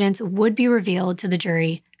DNA evidence would be revealed to the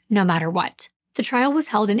jury no matter what. The trial was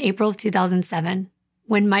held in April of 2007,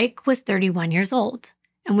 when Mike was 31 years old.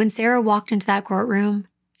 And when Sarah walked into that courtroom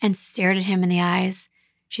and stared at him in the eyes,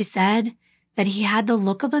 she said that he had the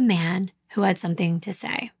look of a man who had something to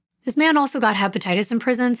say. This man also got hepatitis in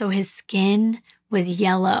prison, so his skin was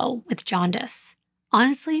yellow with jaundice.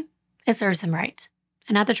 Honestly, it serves him right.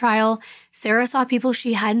 And at the trial, Sarah saw people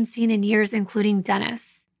she hadn't seen in years, including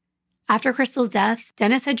Dennis. After Crystal's death,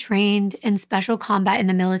 Dennis had trained in special combat in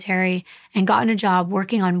the military and gotten a job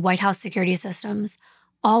working on White House security systems,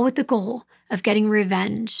 all with the goal of getting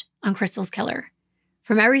revenge on Crystal's killer.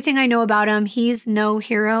 From everything I know about him, he's no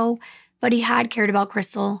hero, but he had cared about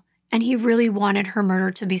Crystal, and he really wanted her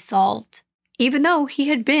murder to be solved, even though he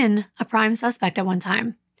had been a prime suspect at one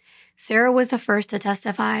time. Sarah was the first to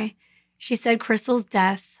testify. She said Crystal's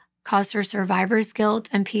death caused her survivor's guilt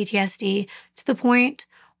and PTSD to the point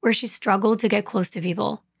where she struggled to get close to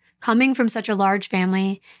people. Coming from such a large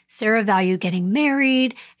family, Sarah valued getting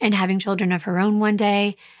married and having children of her own one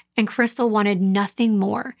day, and Crystal wanted nothing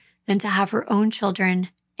more than to have her own children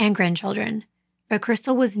and grandchildren. But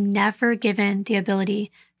Crystal was never given the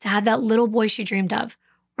ability to have that little boy she dreamed of,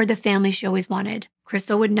 or the family she always wanted.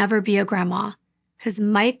 Crystal would never be a grandma, because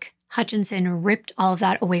Mike Hutchinson ripped all of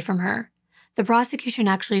that away from her. The prosecution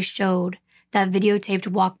actually showed that videotaped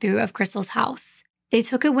walkthrough of Crystal's house. They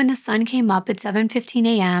took it when the sun came up at 7:15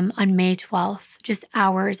 a.m. on May 12th, just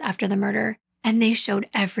hours after the murder, and they showed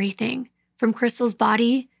everything, from Crystal's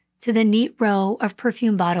body to the neat row of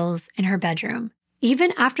perfume bottles in her bedroom.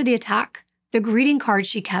 Even after the attack, the greeting cards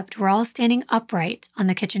she kept were all standing upright on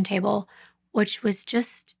the kitchen table, which was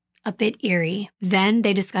just a bit eerie. Then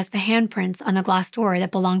they discussed the handprints on the glass door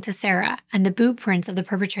that belonged to Sarah and the boot prints of the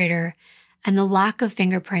perpetrator and the lack of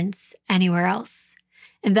fingerprints anywhere else.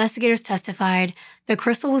 Investigators testified that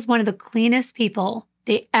Crystal was one of the cleanest people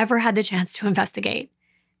they ever had the chance to investigate.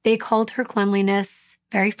 They called her cleanliness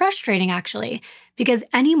very frustrating, actually, because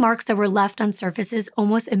any marks that were left on surfaces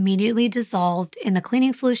almost immediately dissolved in the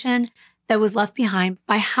cleaning solution that was left behind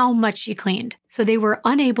by how much she cleaned. So they were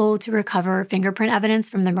unable to recover fingerprint evidence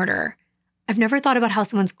from the murderer. I've never thought about how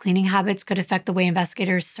someone's cleaning habits could affect the way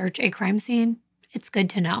investigators search a crime scene. It's good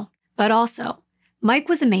to know. But also, Mike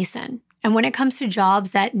was a mason, and when it comes to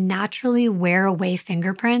jobs that naturally wear away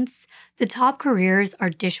fingerprints, the top careers are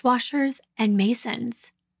dishwashers and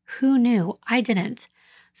masons. Who knew? I didn't.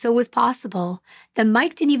 So it was possible that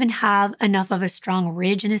Mike didn't even have enough of a strong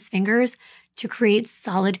ridge in his fingers to create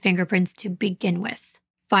solid fingerprints to begin with.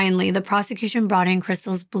 Finally, the prosecution brought in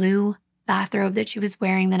Crystal's blue bathrobe that she was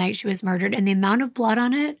wearing the night she was murdered, and the amount of blood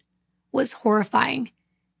on it was horrifying.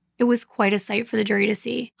 It was quite a sight for the jury to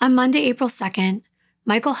see. On Monday, April 2nd,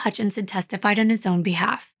 Michael Hutchinson testified on his own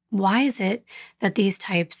behalf. Why is it that these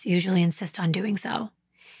types usually insist on doing so?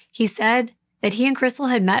 He said that he and Crystal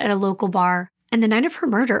had met at a local bar, and the night of her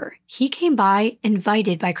murder, he came by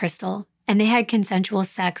invited by Crystal, and they had consensual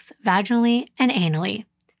sex vaginally and anally.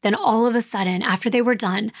 Then all of a sudden, after they were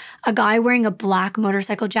done, a guy wearing a black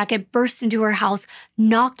motorcycle jacket burst into her house,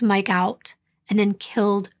 knocked Mike out, and then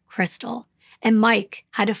killed Crystal. And Mike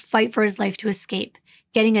had to fight for his life to escape,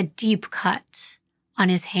 getting a deep cut on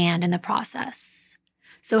his hand in the process.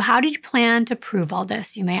 So how did he plan to prove all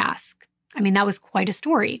this, you may ask? I mean, that was quite a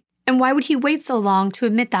story. And why would he wait so long to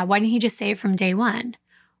admit that? Why didn't he just say it from day one?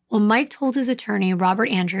 Well, Mike told his attorney, Robert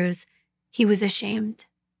Andrews, he was ashamed.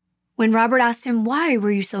 When Robert asked him, why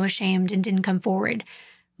were you so ashamed and didn't come forward?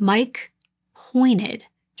 Mike pointed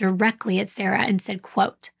directly at Sarah and said,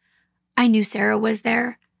 quote, I knew Sarah was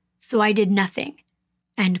there, so I did nothing,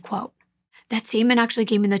 end quote. That statement actually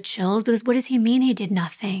gave me the chills because what does he mean he did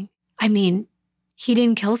nothing? I mean, he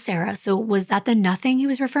didn't kill Sarah, so was that the nothing he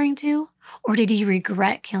was referring to? Or did he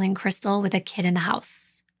regret killing Crystal with a kid in the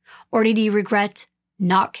house? Or did he regret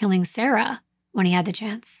not killing Sarah when he had the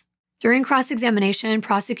chance? During cross-examination,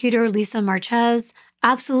 prosecutor Lisa Marquez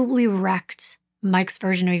absolutely wrecked Mike's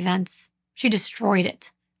version of events. She destroyed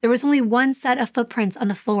it. There was only one set of footprints on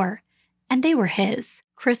the floor, and they were his.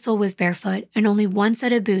 Crystal was barefoot, and only one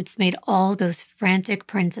set of boots made all those frantic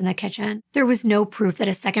prints in the kitchen. There was no proof that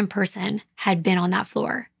a second person had been on that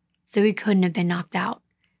floor, so he couldn't have been knocked out.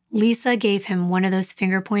 Lisa gave him one of those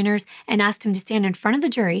finger pointers and asked him to stand in front of the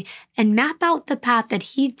jury and map out the path that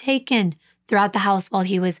he'd taken throughout the house while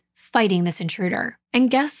he was fighting this intruder.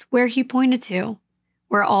 And guess where he pointed to?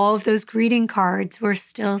 Where all of those greeting cards were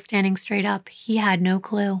still standing straight up. He had no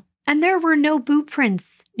clue. And there were no boot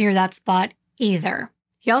prints near that spot either.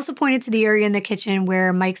 He also pointed to the area in the kitchen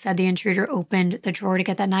where Mike said the intruder opened the drawer to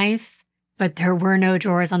get that knife, but there were no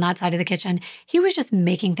drawers on that side of the kitchen. He was just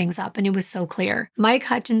making things up, and it was so clear. Mike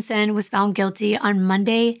Hutchinson was found guilty on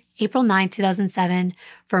Monday, April 9, 2007,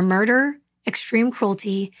 for murder, extreme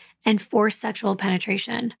cruelty, and forced sexual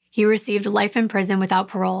penetration. He received life in prison without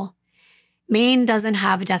parole. Maine doesn't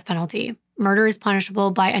have a death penalty. Murder is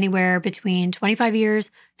punishable by anywhere between 25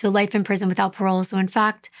 years to life in prison without parole. So in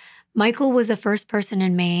fact, Michael was the first person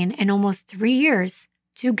in Maine in almost 3 years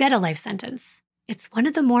to get a life sentence. It's one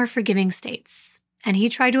of the more forgiving states. And he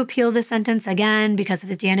tried to appeal the sentence again because of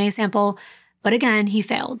his DNA sample, but again, he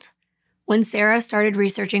failed. When Sarah started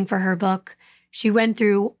researching for her book, she went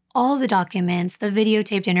through all the documents, the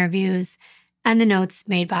videotaped interviews, and the notes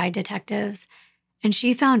made by detectives, and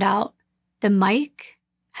she found out that Mike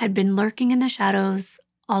had been lurking in the shadows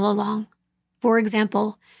all along. For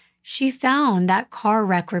example, she found that car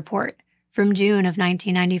wreck report from June of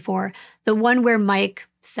 1994, the one where Mike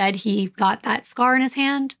said he got that scar in his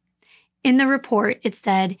hand. In the report, it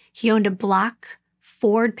said he owned a black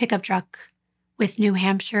Ford pickup truck with New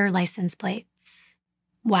Hampshire license plates.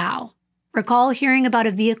 Wow. Recall hearing about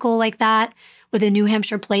a vehicle like that with a New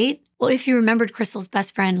Hampshire plate? Well, if you remembered Crystal's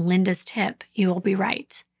best friend Linda's tip, you will be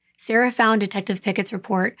right. Sarah found Detective Pickett's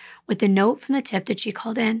report with the note from the tip that she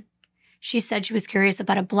called in. She said she was curious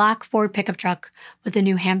about a black Ford pickup truck with a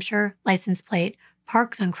New Hampshire license plate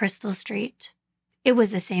parked on Crystal Street. It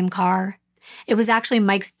was the same car. It was actually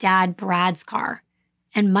Mike's dad, Brad's car.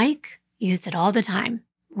 And Mike used it all the time,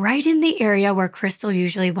 right in the area where Crystal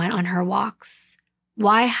usually went on her walks.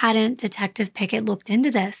 Why hadn't Detective Pickett looked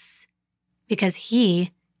into this? Because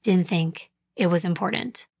he didn't think it was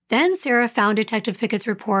important. Then Sarah found Detective Pickett's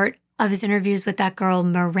report of his interviews with that girl,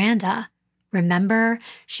 Miranda. Remember?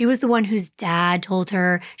 She was the one whose dad told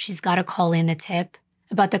her she's got to call in the tip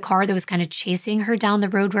about the car that was kind of chasing her down the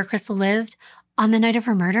road where Crystal lived on the night of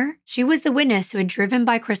her murder. She was the witness who had driven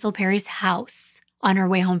by Crystal Perry's house on her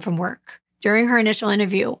way home from work. During her initial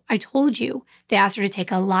interview, I told you they asked her to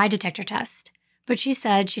take a lie detector test, but she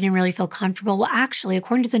said she didn't really feel comfortable. Well, actually,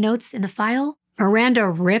 according to the notes in the file, Miranda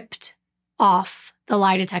ripped off the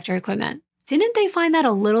lie detector equipment. Didn't they find that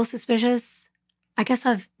a little suspicious? I guess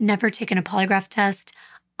I've never taken a polygraph test.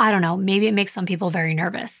 I don't know, maybe it makes some people very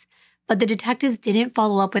nervous. But the detectives didn't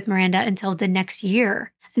follow up with Miranda until the next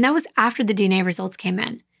year, and that was after the DNA results came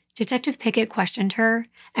in. Detective Pickett questioned her,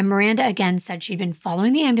 and Miranda again said she'd been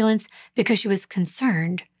following the ambulance because she was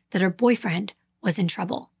concerned that her boyfriend was in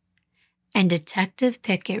trouble. And Detective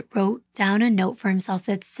Pickett wrote down a note for himself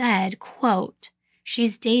that said, quote,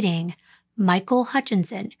 "She's dating Michael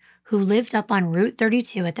Hutchinson, who lived up on Route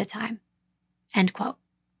 32 at the time." End quote.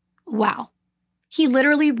 Wow. He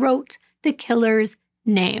literally wrote the killer's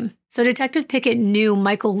name. So Detective Pickett knew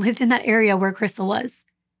Michael lived in that area where Crystal was.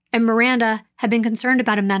 And Miranda had been concerned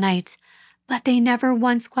about him that night, but they never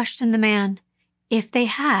once questioned the man. If they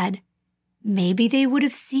had, maybe they would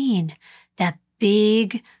have seen that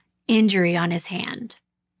big injury on his hand,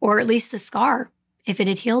 or at least the scar, if it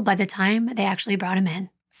had healed by the time they actually brought him in.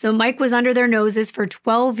 So Mike was under their noses for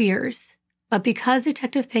 12 years, but because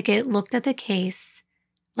Detective Pickett looked at the case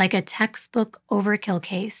like a textbook overkill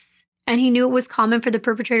case, and he knew it was common for the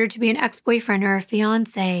perpetrator to be an ex-boyfriend or a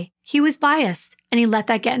fiancé, he was biased and he let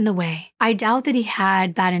that get in the way. I doubt that he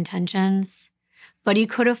had bad intentions, but he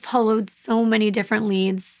could have followed so many different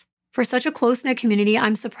leads. For such a close-knit community,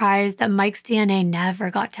 I'm surprised that Mike's DNA never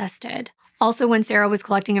got tested. Also, when Sarah was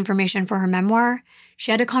collecting information for her memoir,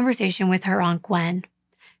 she had a conversation with her Aunt Gwen.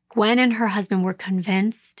 Gwen and her husband were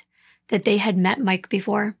convinced that they had met Mike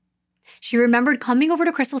before. She remembered coming over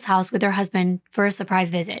to Crystal's house with her husband for a surprise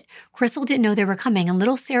visit. Crystal didn't know they were coming, and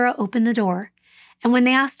little Sarah opened the door. And when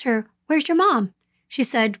they asked her, "Where's your mom?" she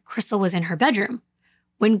said Crystal was in her bedroom.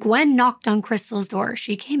 When Gwen knocked on Crystal's door,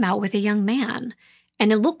 she came out with a young man,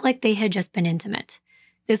 and it looked like they had just been intimate.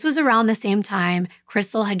 This was around the same time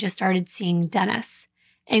Crystal had just started seeing Dennis.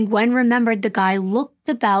 And Gwen remembered the guy looked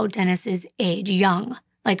about Dennis's age, young,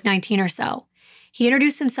 like 19 or so. He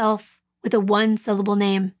introduced himself with a one-syllable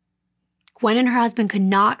name. Gwen and her husband could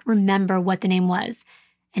not remember what the name was,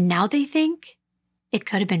 and now they think it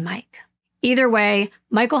could have been Mike. Either way,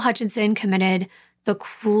 Michael Hutchinson committed the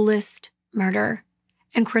cruelest murder,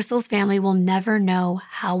 and Crystal's family will never know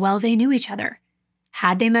how well they knew each other.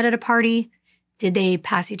 Had they met at a party? Did they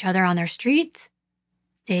pass each other on their street?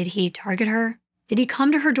 Did he target her? Did he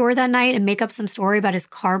come to her door that night and make up some story about his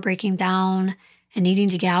car breaking down and needing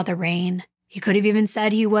to get out of the rain? He could have even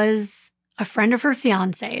said he was a friend of her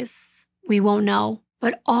fiancé's. We won't know.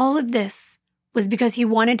 But all of this was because he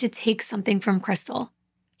wanted to take something from Crystal.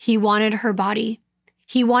 He wanted her body.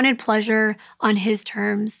 He wanted pleasure on his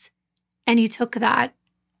terms. And he took that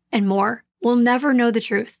and more. We'll never know the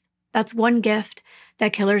truth. That's one gift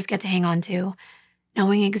that killers get to hang on to,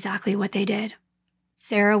 knowing exactly what they did.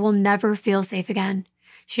 Sarah will never feel safe again.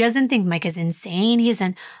 She doesn't think Mike is insane. He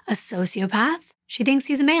isn't a sociopath. She thinks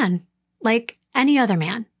he's a man, like any other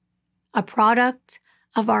man, a product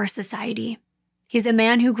of our society. He's a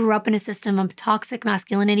man who grew up in a system of toxic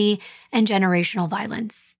masculinity and generational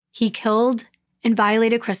violence. He killed and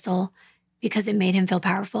violated Crystal because it made him feel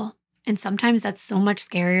powerful. And sometimes that's so much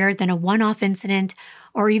scarier than a one-off incident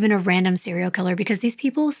or even a random serial killer, because these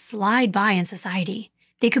people slide by in society.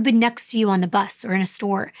 They could be next to you on the bus or in a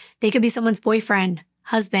store. They could be someone's boyfriend,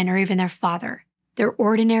 husband, or even their father. They're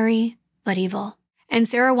ordinary but evil. And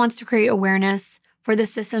Sarah wants to create awareness for the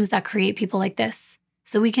systems that create people like this,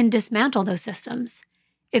 so we can dismantle those systems.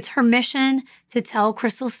 It's her mission to tell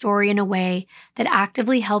Crystal's story in a way that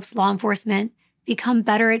actively helps law enforcement become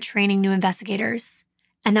better at training new investigators,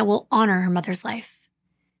 and that will honor her mother's life.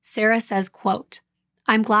 Sarah says, quote,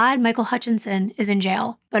 "I'm glad Michael Hutchinson is in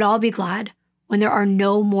jail, but I'll be glad when there are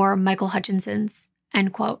no more Michael Hutchinsons,"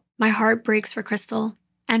 end quote. My heart breaks for Crystal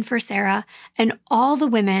and for Sarah and all the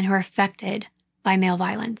women who are affected by male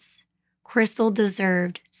violence. Crystal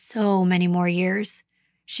deserved so many more years.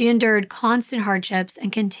 She endured constant hardships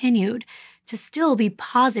and continued to still be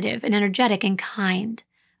positive and energetic and kind,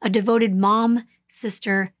 a devoted mom,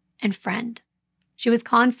 sister, and friend. She was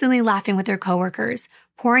constantly laughing with her coworkers,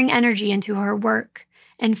 pouring energy into her work,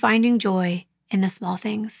 and finding joy in the small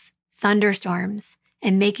things. Thunderstorms,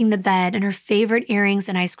 and making the bed, and her favorite earrings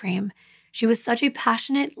and ice cream. She was such a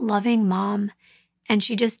passionate, loving mom, and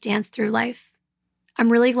she just danced through life.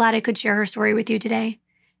 I'm really glad I could share her story with you today.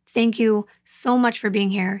 Thank you so much for being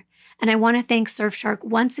here. And I want to thank Surfshark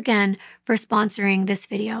once again for sponsoring this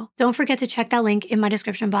video. Don't forget to check that link in my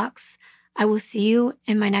description box. I will see you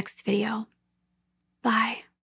in my next video. Bye.